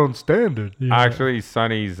Well, Corleone standard. Yeah. Actually,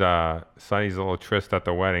 Sonny's little tryst at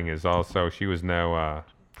the wedding is also she was no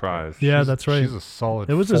prize. Yeah, that's right. She's a solid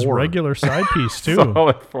It was his 4. regular side piece, too.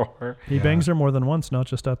 Solid 4. He bangs her more than once, not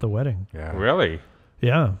just at the wedding. Yeah. Really?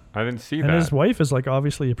 Yeah. I didn't see And that. his wife is like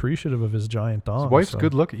obviously appreciative of his giant dong. His wife's so-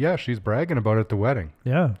 good looking. Yeah, she's bragging about it at the wedding.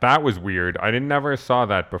 Yeah. That was weird. I never saw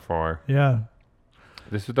that before. Yeah.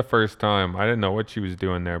 This is the first time. I didn't know what she was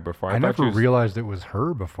doing there before. I thought never she was, realized it was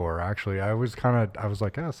her before, actually. I was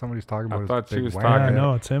like, yeah, somebody's talking I about thought his she big was wang. talking- Yeah,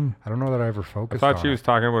 no, it's him. I don't know that I ever I focused thought on she was it.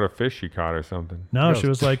 talking about a fish she caught or something. No, Yes. she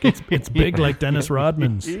was like, it's big like Dennis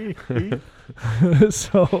Rodman's.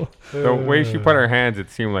 So, The way she put her hands, it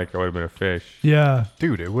seemed like it would have been a fish. yeah.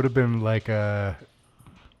 Dude, it would have been like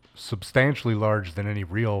substantially larger than any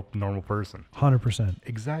real normal person. 100%.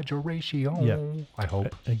 Exaggeration. Yeah. I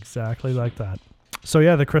hope. Exactly like that. So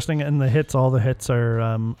yeah, the christening and the hits, all the hits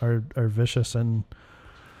are vicious and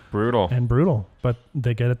Brutal. brutal, but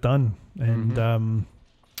they get it done. And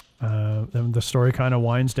then the story kind of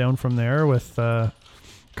winds down from there with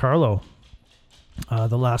Carlo.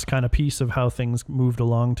 The last kind of piece of how things moved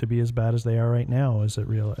along to be as bad as they are right now, as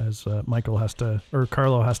Carlo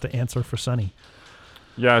has to answer for Sonny.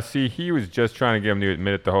 Yeah, see, he was just trying to get him to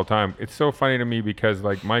admit it the whole time. It's so funny to me because,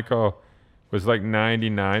 like, Michael was like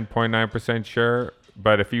 99.9% sure,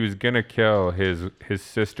 but if he was going to kill his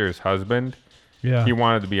sister's husband, Yeah. he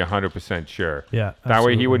wanted to be 100% sure. Yeah. That way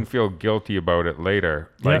absolutely. he wouldn't feel guilty about it later.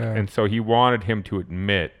 Like, Yeah. and so he wanted him to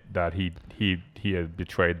admit that he had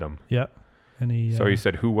betrayed them. Yeah. And he. So he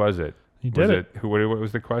said, "Who was it? He was did it. Who? What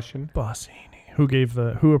was the question? Bossini.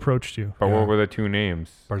 Who approached you? But Yeah. what were the 2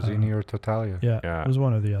 names?" Barzini or Tatalia. Yeah. Yeah. It was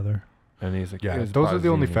one or the other. And he's like, Yeah, "It was those are the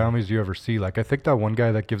only Barzini." families you ever see. Like, I think that one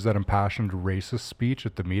guy that gives that impassioned racist speech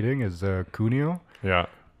at the meeting is Cuneo. Yeah.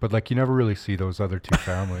 But, like, you never really see those other 2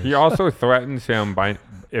 families. He also threatens him by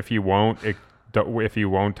if he won't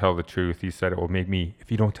tell the truth. He said, "It will make me. If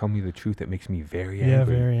you don't tell me the truth, it makes me very angry." Yeah,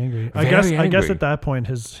 very angry. I Very guess angry. at that point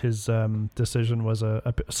his decision was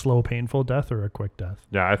a slow, painful death or a quick death.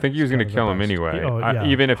 Yeah, I think he was going to Kinda kill the him best. anyway, Oh, yeah,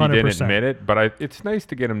 even if he didn't 100%. admit it. But it's nice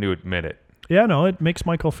to get him to admit it. Yeah, no, it makes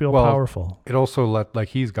Michael feel Well, powerful. It also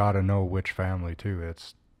he's got to know which family, too.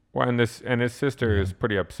 It's Well, and his sister is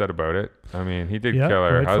pretty upset about it. I mean, he did Yeah, kill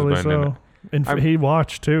her rightfully husband. And And he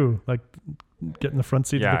watched too, like get in the front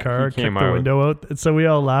seat Yeah, of the car, he came kick the out. window out. And so we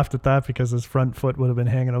all laughed at that because his front foot would have been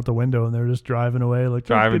hanging out the window, and they were just driving away, like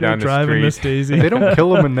Driving "Look at down her the driving street." Miss Daisy. they don't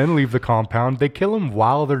kill him and then leave the compound. They kill him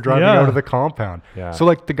while they're driving Yeah. out of the compound. Yeah. So,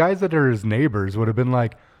 like, the guys that are his neighbors would have been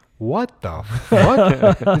like, what the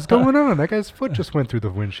fuck is going on? That guy's foot just went through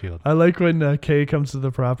the windshield. I like when Kay comes to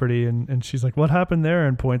the property and she's like, "What happened there?"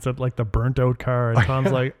 and points at like the burnt out car, and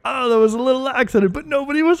Tom's like, "Oh, there was a little accident, but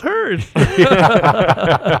nobody was hurt."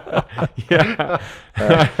 yeah.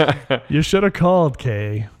 You should have called,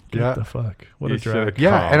 Kay. What Yeah. the fuck? What You a drag. should've-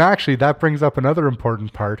 Yeah, Calm. and actually that brings up another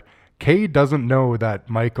important part. Kay doesn't know that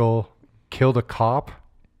Michael killed a cop,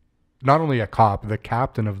 not only a cop, the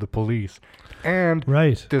captain of the police, and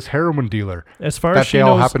Right. this heroin dealer. As far that as she they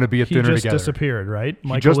all knows, happen to be at he dinner just together. disappeared, right?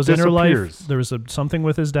 Michael just was in her life. disappears. There was something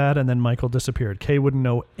with his dad, and then Michael disappeared. Kay wouldn't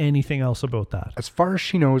know anything else about that. As far as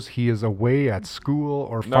she knows, he is away at school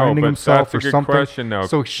or No, finding but himself that's a or good something. question, though.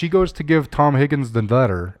 So she goes to give Tom Higgins the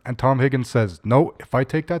letter, and Tom Higgins says, "No, if I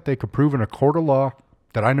take that, they could prove in a court of law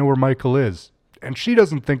that I know where Michael is." And she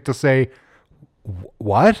doesn't think to say,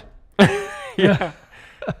 "What? Yeah.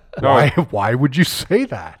 No, Why would you say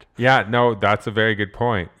that?" yeah, no, that's a very good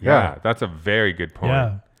point. Yeah, Yeah. that's a very good point.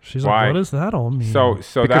 Yeah. She's Why? like, what does that all mean? So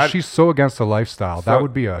Because that she's so against the lifestyle, that So-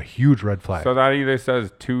 would be a huge red flag. so that either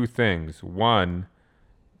says two things. One,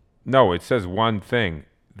 no, it says one thing.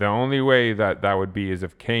 The only way that would be is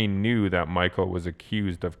if Kane knew that Michael was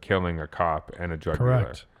accused of killing a cop and a drug dealer.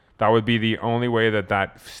 Correct. That would be the only way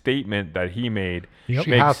that statement that he made Yep.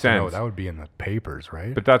 she makes has to know. sense. That would be in the papers,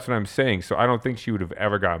 right? But that's what I'm saying. So I don't think she would have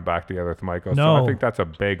ever gotten back together with Michael. So No. I think that's a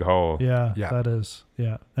big hole. Yeah, Yeah. that is.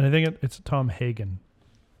 Yeah. And I think it's Tom Hagen.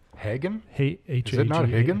 Hagen? H-A-G-A. Is it not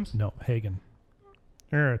Higgins? No, Hagen.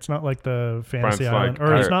 It's not like the Brent's Fantasy Island. like,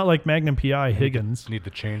 Or it's I- not like Magnum P.I. Higgins. Need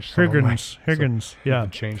to change some of my, Higgins. Yeah.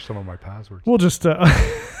 need to change some of my passwords. We'll just...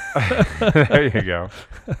 There you go.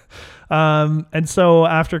 And so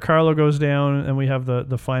after Carlo goes down, and we have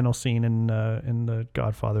the final scene in the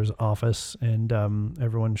Godfather's office, and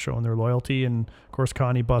everyone's showing their loyalty, and of course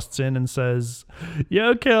Connie busts in and says,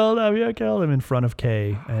 "You killed him" in front of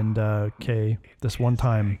Kay, and Kay, this one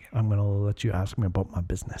time I'm gonna let you ask me about my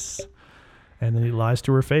business, and then he lies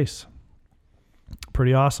to her face.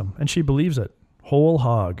 Pretty awesome, and she believes it whole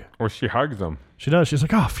hog. Or she hugs him. She does. She's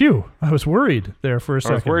like, "Oh, phew! I was worried there for a I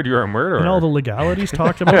second." was worried you were a murderer. And all the legalities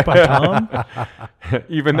talked about by Tom.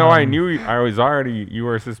 Even though I knew you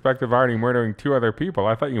were suspected of already murdering two other people,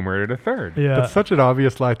 I thought you murdered a third. Yeah. That's such an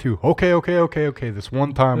obvious lie too. Okay. This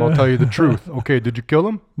one time I'll tell you the truth. Okay, did you kill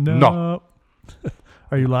him? No.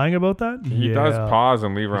 Are you lying about that? He does pause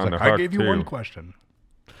and leave her He's on like, the hook I gave you too. one question.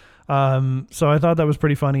 So I thought that was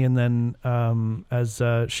pretty funny. And then as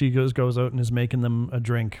she goes out and is making them a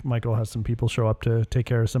drink, Michael has some people show up to take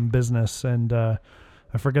care of some business. And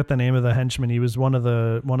I forget the name of the henchman. He was one of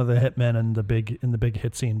the hitmen in the big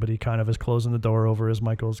hit scene, but he kind of is closing the door over as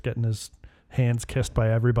Michael's getting his hands kissed by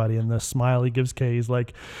everybody. And the smile he gives Kay, he's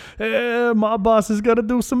like, my boss has got to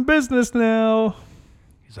do some business now.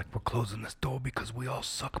 He's like, we're closing this door because we all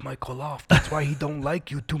suck Michael off. That's why he don't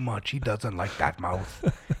like you too much. He doesn't like that mouth.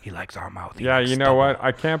 He likes our mouth. He Yeah, likes you know stubble. what?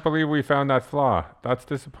 I can't believe we found that flaw. That's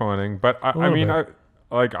disappointing. But I little mean, bit.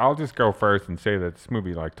 I'll just go first and say that this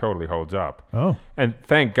movie totally holds up. Oh, And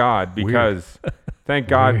thank God because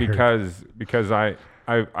because I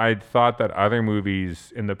thought that other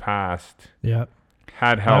movies in the past yeah.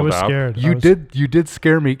 had held I was up. scared. You did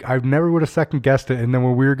scare me. I never would have second guessed it. And then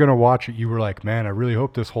when we were gonna watch it, you were like, "Man, I really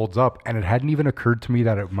hope this holds up." And it hadn't even occurred to me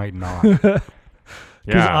that it might not.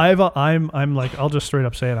 Because Yeah. I'm like, I'll just straight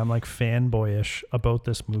up say it. I'm like fanboyish about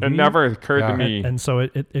this movie. It never occurred Yeah. to me. And so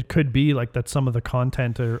it could be like that some of the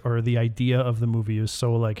content or the idea of the movie is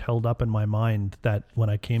so like held up in my mind that when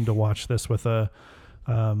I came to watch this with a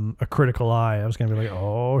critical eye, I was going to be like,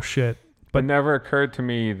 oh shit. But it never occurred to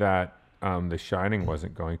me that The Shining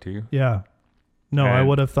wasn't going to. Yeah. No, I And-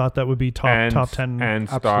 would have thought that would be top 10. and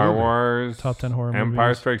Star Absolutely. Wars, Top 10 horror Empire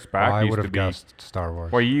movies. Strikes Back I used would to have be. guessed Star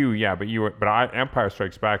Wars. Well, Empire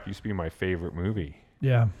Strikes Back used to be my favorite movie.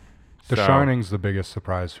 Yeah. The So- Shining's the biggest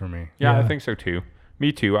surprise for me. Yeah, I Yeah. think so too.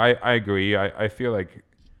 Me too. I agree. I feel like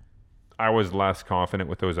I was less confident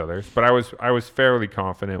with those others, but I was fairly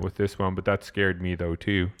confident with this one. But that scared me though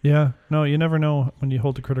too. Yeah. No, you never know when you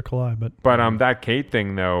hold a critical eye, but But that Kate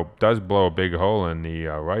thing though does blow a big hole in the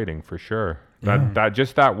writing for sure. That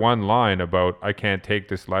just that one line about I can't take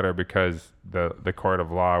this letter because the court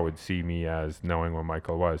of law would see me as knowing what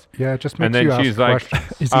Michael was. Yeah, it just makes And then you ask she's like,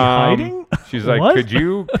 questions. is he hiding? She's like, What? could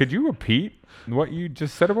you repeat what you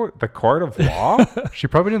just said about the court of law? She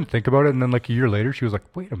probably didn't think about it, and then like a year later, she was like,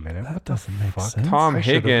 "Wait a minute, That what the doesn't make fuck?" sense. Tom I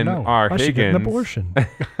should've Higgin, known. our I should get an Higgins. abortion.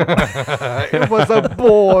 It was a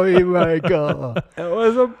boy, Michael. It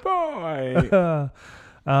was a boy.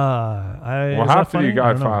 We'll We'll have to do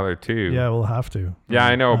Godfather too. Yeah, we'll have to. Yeah,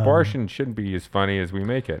 I know. Abortion shouldn't be as funny as we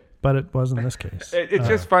make it. But it was in this case. It's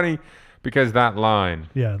just funny because that line.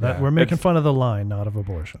 Yeah, Yeah. we're making It's- fun of the line, not of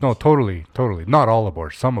abortion. No, totally. Not all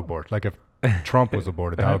abort. Some abort. Like if Trump was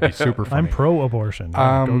aborted. That would be super funny. I'm pro-abortion.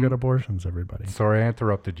 Yeah, go Um, get abortions, everybody. Sorry, I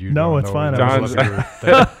interrupted you. No, John. it's fine. That I was was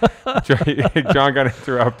lovely. John got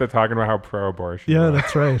interrupted talking about how pro-abortion. Yeah, was.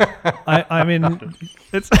 that's right. I mean,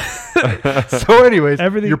 it's So, anyways,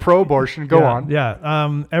 Everything- you're pro-abortion. Go yeah, on.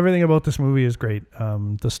 Yeah. Everything about this movie is great.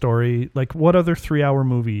 The story, like, what other 3-hour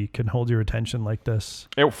movie can hold your attention like this?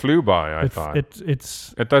 It flew by. I thought It's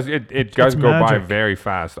it does. It does go by magic. very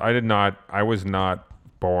fast. I was not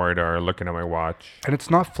bored or looking at my watch. And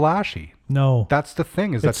it's not flashy. no. That's the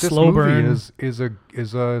thing, is It's that this slow movie burn.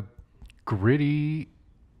 is a gritty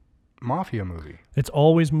mafia movie. It's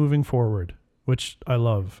always moving forward, which I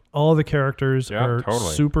love. All the characters Yeah, are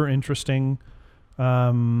totally. super interesting.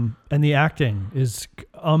 And the acting is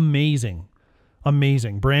amazing.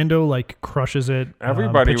 Amazing. Brando like crushes it.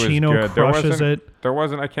 Everybody was Pacino good. There crushes wasn't. it. There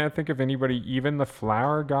wasn't. I can't think of anybody. Even the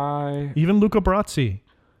flower guy. Even Luca Brasi,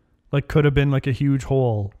 like, could have been like a huge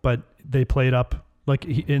hole, but they played up. Like,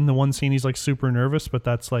 in the one scene, he's like super nervous, but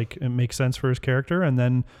that's like, it makes sense for his character. And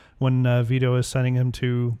then when Vito is sending him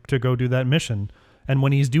to go do that mission, and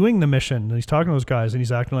when he's doing the mission, and he's talking to those guys, and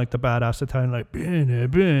he's acting like the badass Italian, like,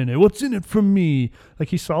 bene, what's in it for me? Like,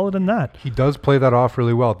 he's solid in that. He does play that off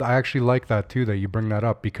really well. I actually like that too, that you bring that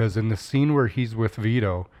up, because in the scene where he's with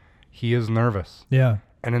Vito, he is nervous. Yeah.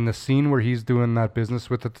 And in the scene where he's doing that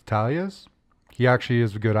business with the Tatalias, he actually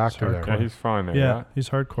is a good actor there. Yeah, he's fine there. Yeah, Yeah. he's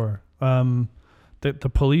hardcore.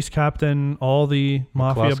 The police captain, all the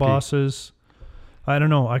mafia McCluskey. bosses. I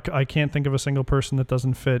don't know. I can't think of a single person that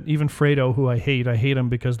doesn't fit. Even Fredo, who I hate him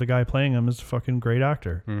because the guy playing him is a fucking great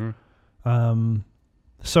actor. Mm-hmm.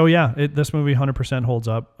 So yeah, this movie 100% holds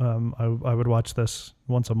up. I would watch this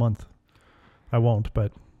once a month. I won't,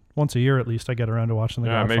 but once a year at least I get around to watching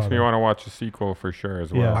The Yeah, it Godfather. makes me want to watch the sequel for sure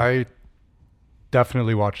as well. Yeah. I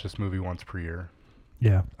definitely watch this movie once per year,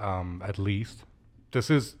 Yeah. at least.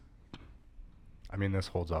 This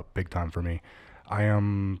holds up big time for me. I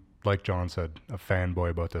am, like John said, a fanboy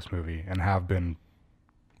about this movie and have been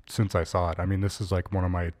since I saw it. I mean, this is like one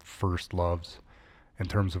of my first loves in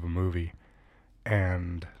terms of a movie.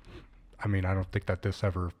 And I mean, I don't think that this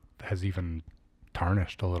ever has even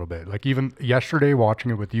tarnished a little bit. Like, even yesterday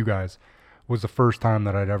watching it with you guys was the first time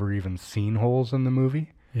that I'd ever even seen holes in the movie.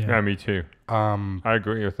 Yeah, me too. I I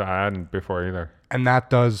agree with that. I hadn't before either. And that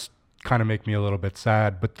does kind of make me a little bit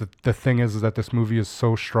sad. But the thing is that this movie is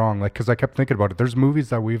so strong. Like, because I kept thinking about it. There's movies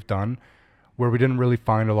that we've done where we didn't really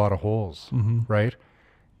find a lot of holes, right?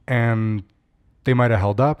 And they might have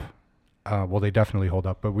held up. Well, they definitely hold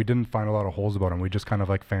up, but we didn't find a lot of holes about them. We just kind of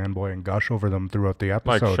like fanboy and gush over them throughout the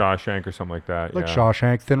Like episode. Shawshank or something like that. Like yeah.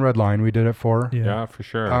 Shawshank, Thin Red Line, we did it for. Yeah. Yeah, for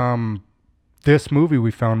sure. This movie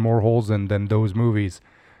we found more holes in than those movies,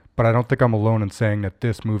 but I don't think I'm alone in saying that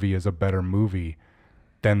this movie is a better movie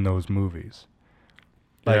than those movies.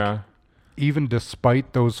 Like, yeah. even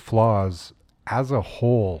despite those flaws, as a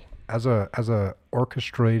whole, as a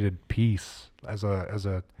orchestrated piece, as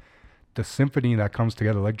the symphony that comes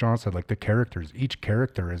together, like John said, like the characters, each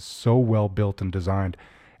character is so well built and designed,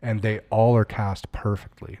 and they all are cast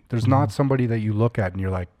perfectly. There's not somebody that you look at and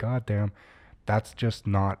you're like, God damn, that's just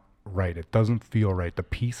not right. It doesn't feel right. The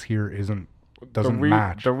piece here doesn't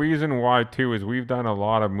match. The reason why too is we've done a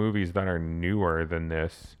lot of movies that are newer than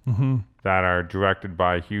this, that are directed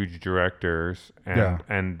by huge directors, and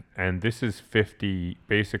Yeah. and this is 50,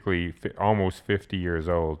 basically almost 50 years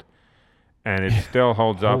old, and it still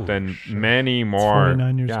holds up than many more.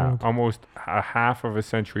 49 years old. Almost a half of a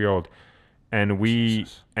century old, and we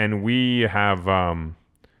have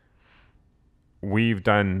we've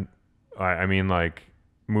done, I mean, like,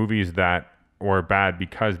 movies that were bad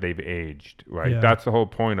because they've aged, right? Yeah. That's the whole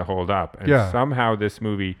point to hold up. And Yeah. somehow this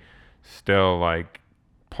movie still, like,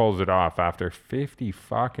 pulls it off after 50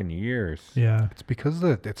 fucking years. Yeah. It's because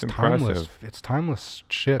it's impressive. timeless. It's timeless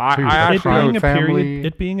shit too. I That actually- Crime It Family.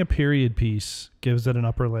 being a period piece gives it an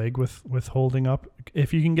upper leg with holding up.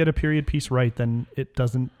 If you can get a period piece right, then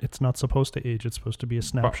it's not supposed to age. It's supposed to be a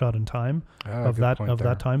snapshot in time of good that point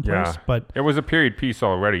there. time place. Yeah. But It was a period piece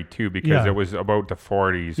already too, because Yeah. it was about the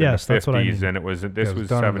 40s Yes, and the that's what I 50s, mean. and it was Yeah, this it was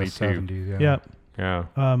done in the 72. 70s, yeah. Yeah.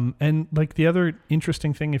 And like the other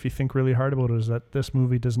interesting thing, if you think really hard about it, is that this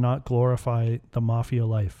movie does not glorify the mafia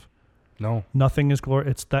life. No. Nothing is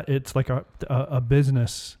it's like a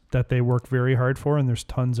business that they work very hard for, and there's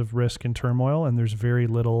tons of risk and turmoil, and there's very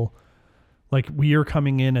little, like, we are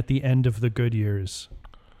coming in at the end of the good years.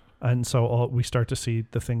 And so we start to see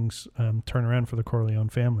the things turn around for the Corleone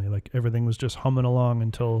family. Like, everything was just humming along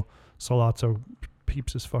until Sollozzo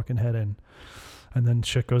peeps his fucking head in. and then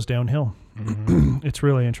shit goes downhill. It's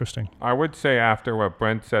really interesting. I would say after what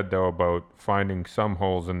Brent said though about finding some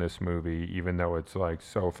holes in this movie, even though it's like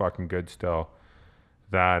so fucking good still,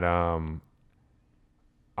 that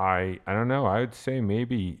I don't know. I would say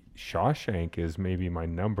maybe Shawshank is maybe my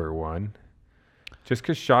number one. Just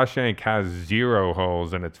because Shawshank has 0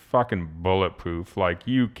 holes and it's fucking bulletproof. Like,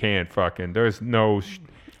 you can't fucking... There's no...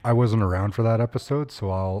 I wasn't around for that episode, so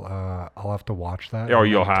I'll have to watch that. Oh,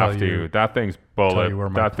 you'll have to. That thing's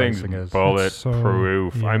that thing's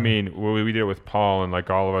bulletproof. So, yeah. I mean, we did it with Paul, and like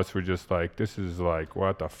all of us were just like, "This is like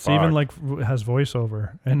what the fuck." It's even like has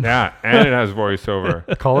voiceover, and yeah, and it has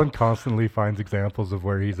voiceover. Colin constantly finds examples of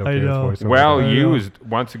where he's okay with voiceover. Well used.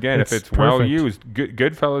 Once again, if it's well used,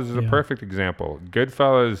 Goodfellas is a Yeah. perfect example.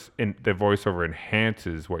 Goodfellas, in the voiceover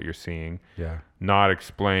enhances what you're seeing. Yeah. Not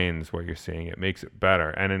explains what you're seeing. It makes it better.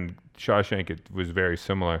 And in Shawshank, it was very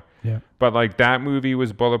similar. Yeah. But like that movie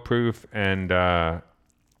was bulletproof, and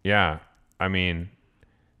yeah, I mean,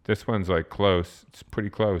 this one's like close. It's pretty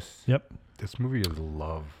close. Yep. This movie is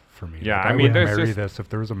love for me. Yeah, Like, I mean, would there's marry just- this if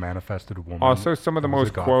there was a manifested woman. Also, some of the that was most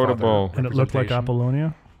a Godfather quotable. And it looked like representation.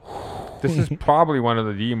 Apollonia. This is probably one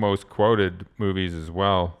of the most quoted movies as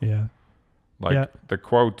well. Yeah. Like Yeah. the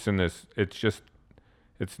quotes in this,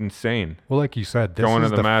 it's insane. Well, like you said, this Going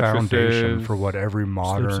is to the the foundation mattresses. for what every with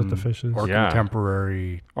modern the fishes. or Yeah.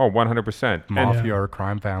 contemporary Oh, 100%. mafia or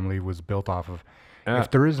crime family was built off of. Yeah.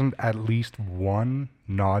 If there isn't at least one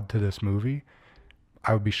nod to this movie,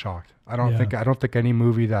 I would be shocked. I don't Yeah. think any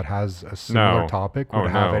movie that has a similar No. topic Oh,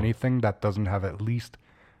 would have no. anything that doesn't have at least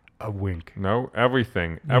a wink. No,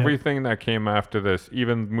 everything. Yeah. Everything that came after this,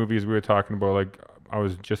 even movies we were talking about, like I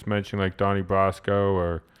was just mentioning, like Donnie Brasco,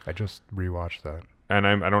 or I just rewatched that. and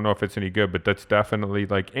I don't know if it's any good, but that's definitely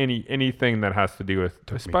like anything that has to do with,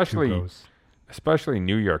 Took me 2 especially goes.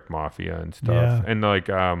 New York mafia and stuff, Yeah. and like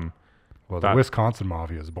Well, the that Wisconsin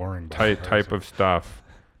mafia is boring. by type of stuff.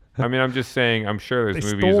 I mean, I'm just saying, I'm sure They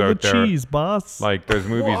there's movies stole the out there. cheese, boss. Like there's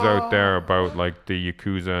movies out there about like the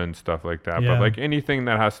Yakuza and stuff like that. Yeah. But like anything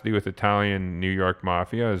that has to do with Italian New York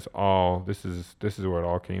mafia is all this is where it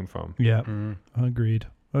all came from. Yeah. Mm. Agreed.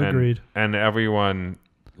 And- Agreed. And everyone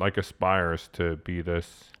like aspires to be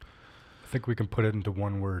this I think we can put it into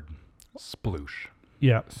one word: sploosh.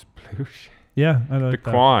 Yeah. sploosh. Yeah. I The like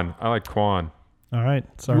that. Quan. I like Quan. All right.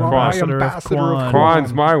 It's our You are my ambassador of ambassador of Quan. Quan.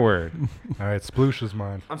 Quan's my word. All right, sploosh is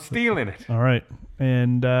mine. I'm stealing it. All right.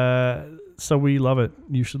 And so we love it.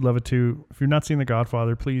 You should love it too. If you've not seen The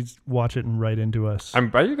Godfather, please watch it and write into us. I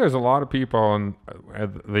bet you there's a lot of people in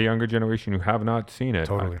the younger generation who have not seen it.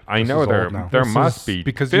 Totally. I This know is there old now. there This must is- be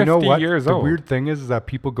because 50 you know what? years The old. weird thing is that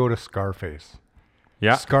people go to Scarface.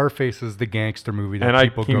 Yeah. Scarface is the gangster movie that And I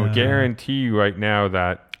people can go to. guarantee you right now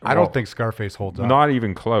that I don't think Scarface holds up. not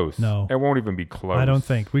even close. No. It won't even be close. I don't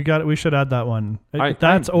think we should add that one.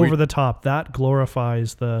 That's we- over the top. That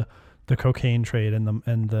glorifies the cocaine trade and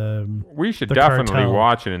the We should the definitely cartel.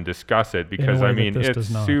 watch it and discuss it because way I that mean this it's does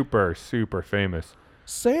not. super famous.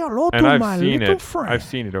 say hello And to I've my seen little it. friend. I've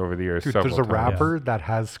seen it over the years. Dude, several there's a times. rapper that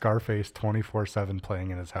has Scarface 24/7 playing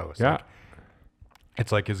in his house. Yeah. Like,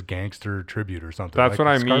 it's like his gangster tribute or something. That's Like, what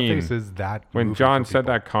I mean. Scarface is that When movie John for said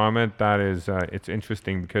people. that comment, that is it's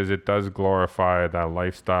interesting because it does glorify that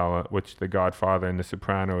lifestyle, which The Godfather and The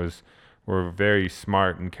Sopranos were very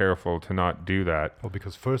smart and careful to not do that. Well,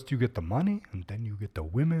 because first you get the money and then you get the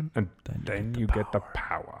women. And then you get the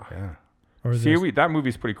power. Yeah. Or See, this- that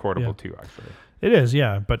movie's pretty quotable Yeah. too, actually. it is,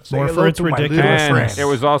 yeah, but Say more hello for its to my little ridiculousness. And it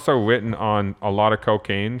was also written on a lot of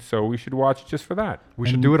cocaine, so we should watch it just for that. We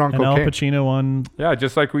should do it on and Al cocaine. Pacino on Yeah,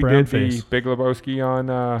 just like we Brown did face. the Big Lebowski on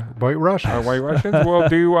White Russians. White Russians. we'll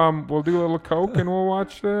do a little coke and we'll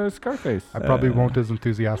watch Scarface. I probably won't as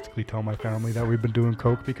enthusiastically tell my family that we've been doing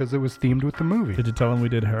coke because it was themed with the movie. Did you tell him we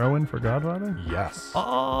did heroin for Godfather? Yes.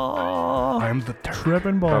 Oh, I'm the terror.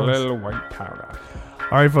 tripping A balls. little white powder.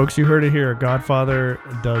 All right, folks, you heard it here. Godfather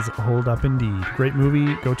does hold up indeed. Great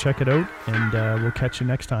movie. Go check it out, and we'll catch you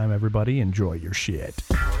next time, everybody. Enjoy your shit.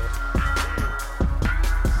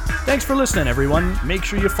 Thanks for listening, everyone. Make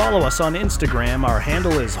sure you follow us on Instagram. Our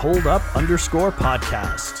handle is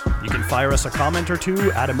holdup_podcast. You can fire us a comment or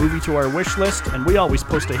two, add a movie to our wish list, and we always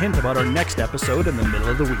post a hint about our next episode in the middle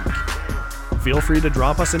of the week. Feel free to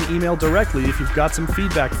drop us an email directly if you've got some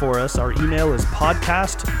feedback for us. Our email is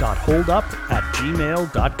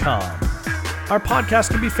podcast.holdup@gmail.com. Our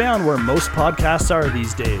podcast can be found where most podcasts are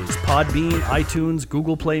these days: Podbean, iTunes,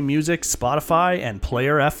 Google Play Music, Spotify, and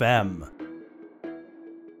Player FM.